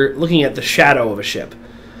when you're looking at the shadow of a ship,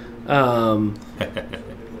 but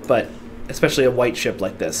especially a white ship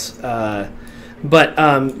like this. What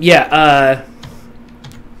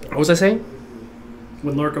was I saying?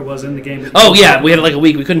 When Lorca was in the game. Oh yeah, we had like a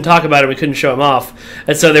week. We couldn't talk about it. We couldn't show him off,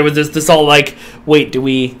 and so there was this all like, wait, can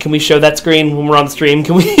we show that screen when we're on the stream?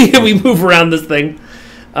 Can we move around this thing?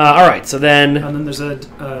 All right, so then. And then there's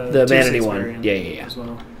the vanity one. Yeah. As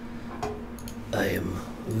well. I am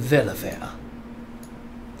Velafair.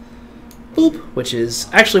 Boop, which is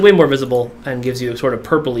actually way more visible and gives you a sort of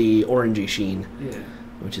purpley orangey sheen. Yeah.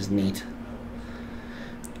 Which is neat.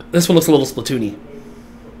 This one looks a little Splatoony.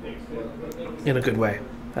 In a good way.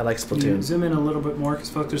 I like Splatoon. Can you zoom in a little bit more,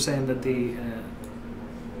 because folks are saying that the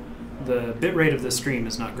bit rate of the stream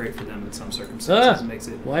is not great for them in some circumstances. It makes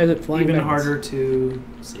it why is it flying even backwards? harder to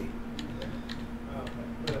see.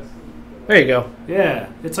 There you go. Yeah,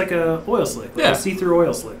 it's like a oil slick, like a see-through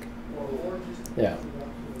oil slick. Yeah.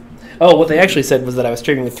 Oh, what they actually said was that I was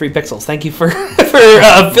streaming with 3 pixels. Thank you for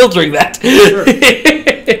filtering that.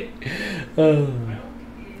 Sure.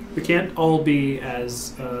 We can't all be as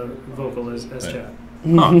vocal as Chad.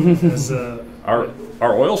 As, Our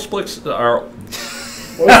oil splits are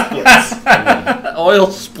oil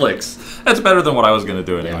splits. That's better than what I was going to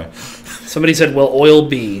do anyway. Yeah. Somebody said, "Well, oil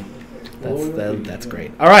be." That's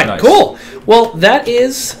great. All right, nice. Cool. Well, that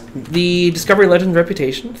is the Discovery Legends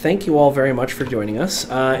reputation. Thank you all very much for joining us.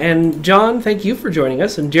 And John, thank you for joining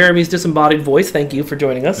us. And Jeremy's disembodied voice, thank you for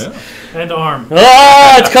joining us. Yeah. And arm.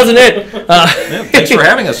 Oh, it's Cousin It. Thanks for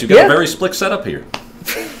having us. You've got a very slick setup here.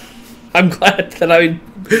 I'm glad that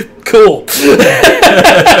cool.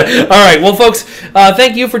 All right. Well, folks,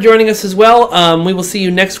 thank you for joining us as well. We will see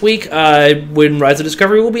you next week when Rise of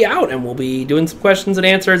Discovery will be out, and we'll be doing some questions and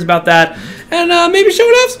answers about that, and maybe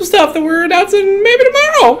showing off some stuff that we're announcing maybe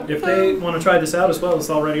tomorrow. If they want to try this out as well, it's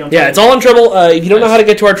already on. Yeah, it's all on Tribble. If you don't know how to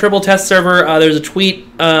get to our Tribble test server, there's a tweet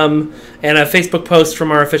and a Facebook post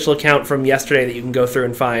from our official account from yesterday that you can go through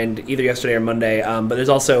and find either yesterday or Monday. But there's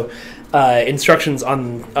also instructions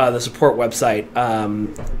on the support website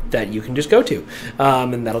that you can just go to,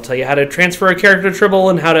 and that'll tell you how to transfer a character to Tribble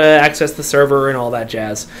and how to access the server and all that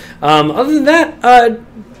jazz. Other than that,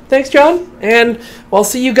 thanks, John, and I'll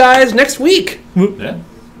see you guys next week. Yeah.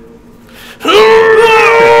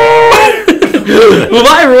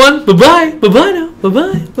 Bye-bye, everyone. Bye-bye. Bye-bye now.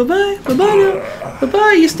 Bye-bye. Bye-bye. Bye-bye now.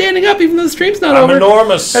 Bye-bye. You're standing up even though the stream's not I'm over.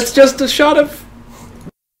 enormous. That's just a shot of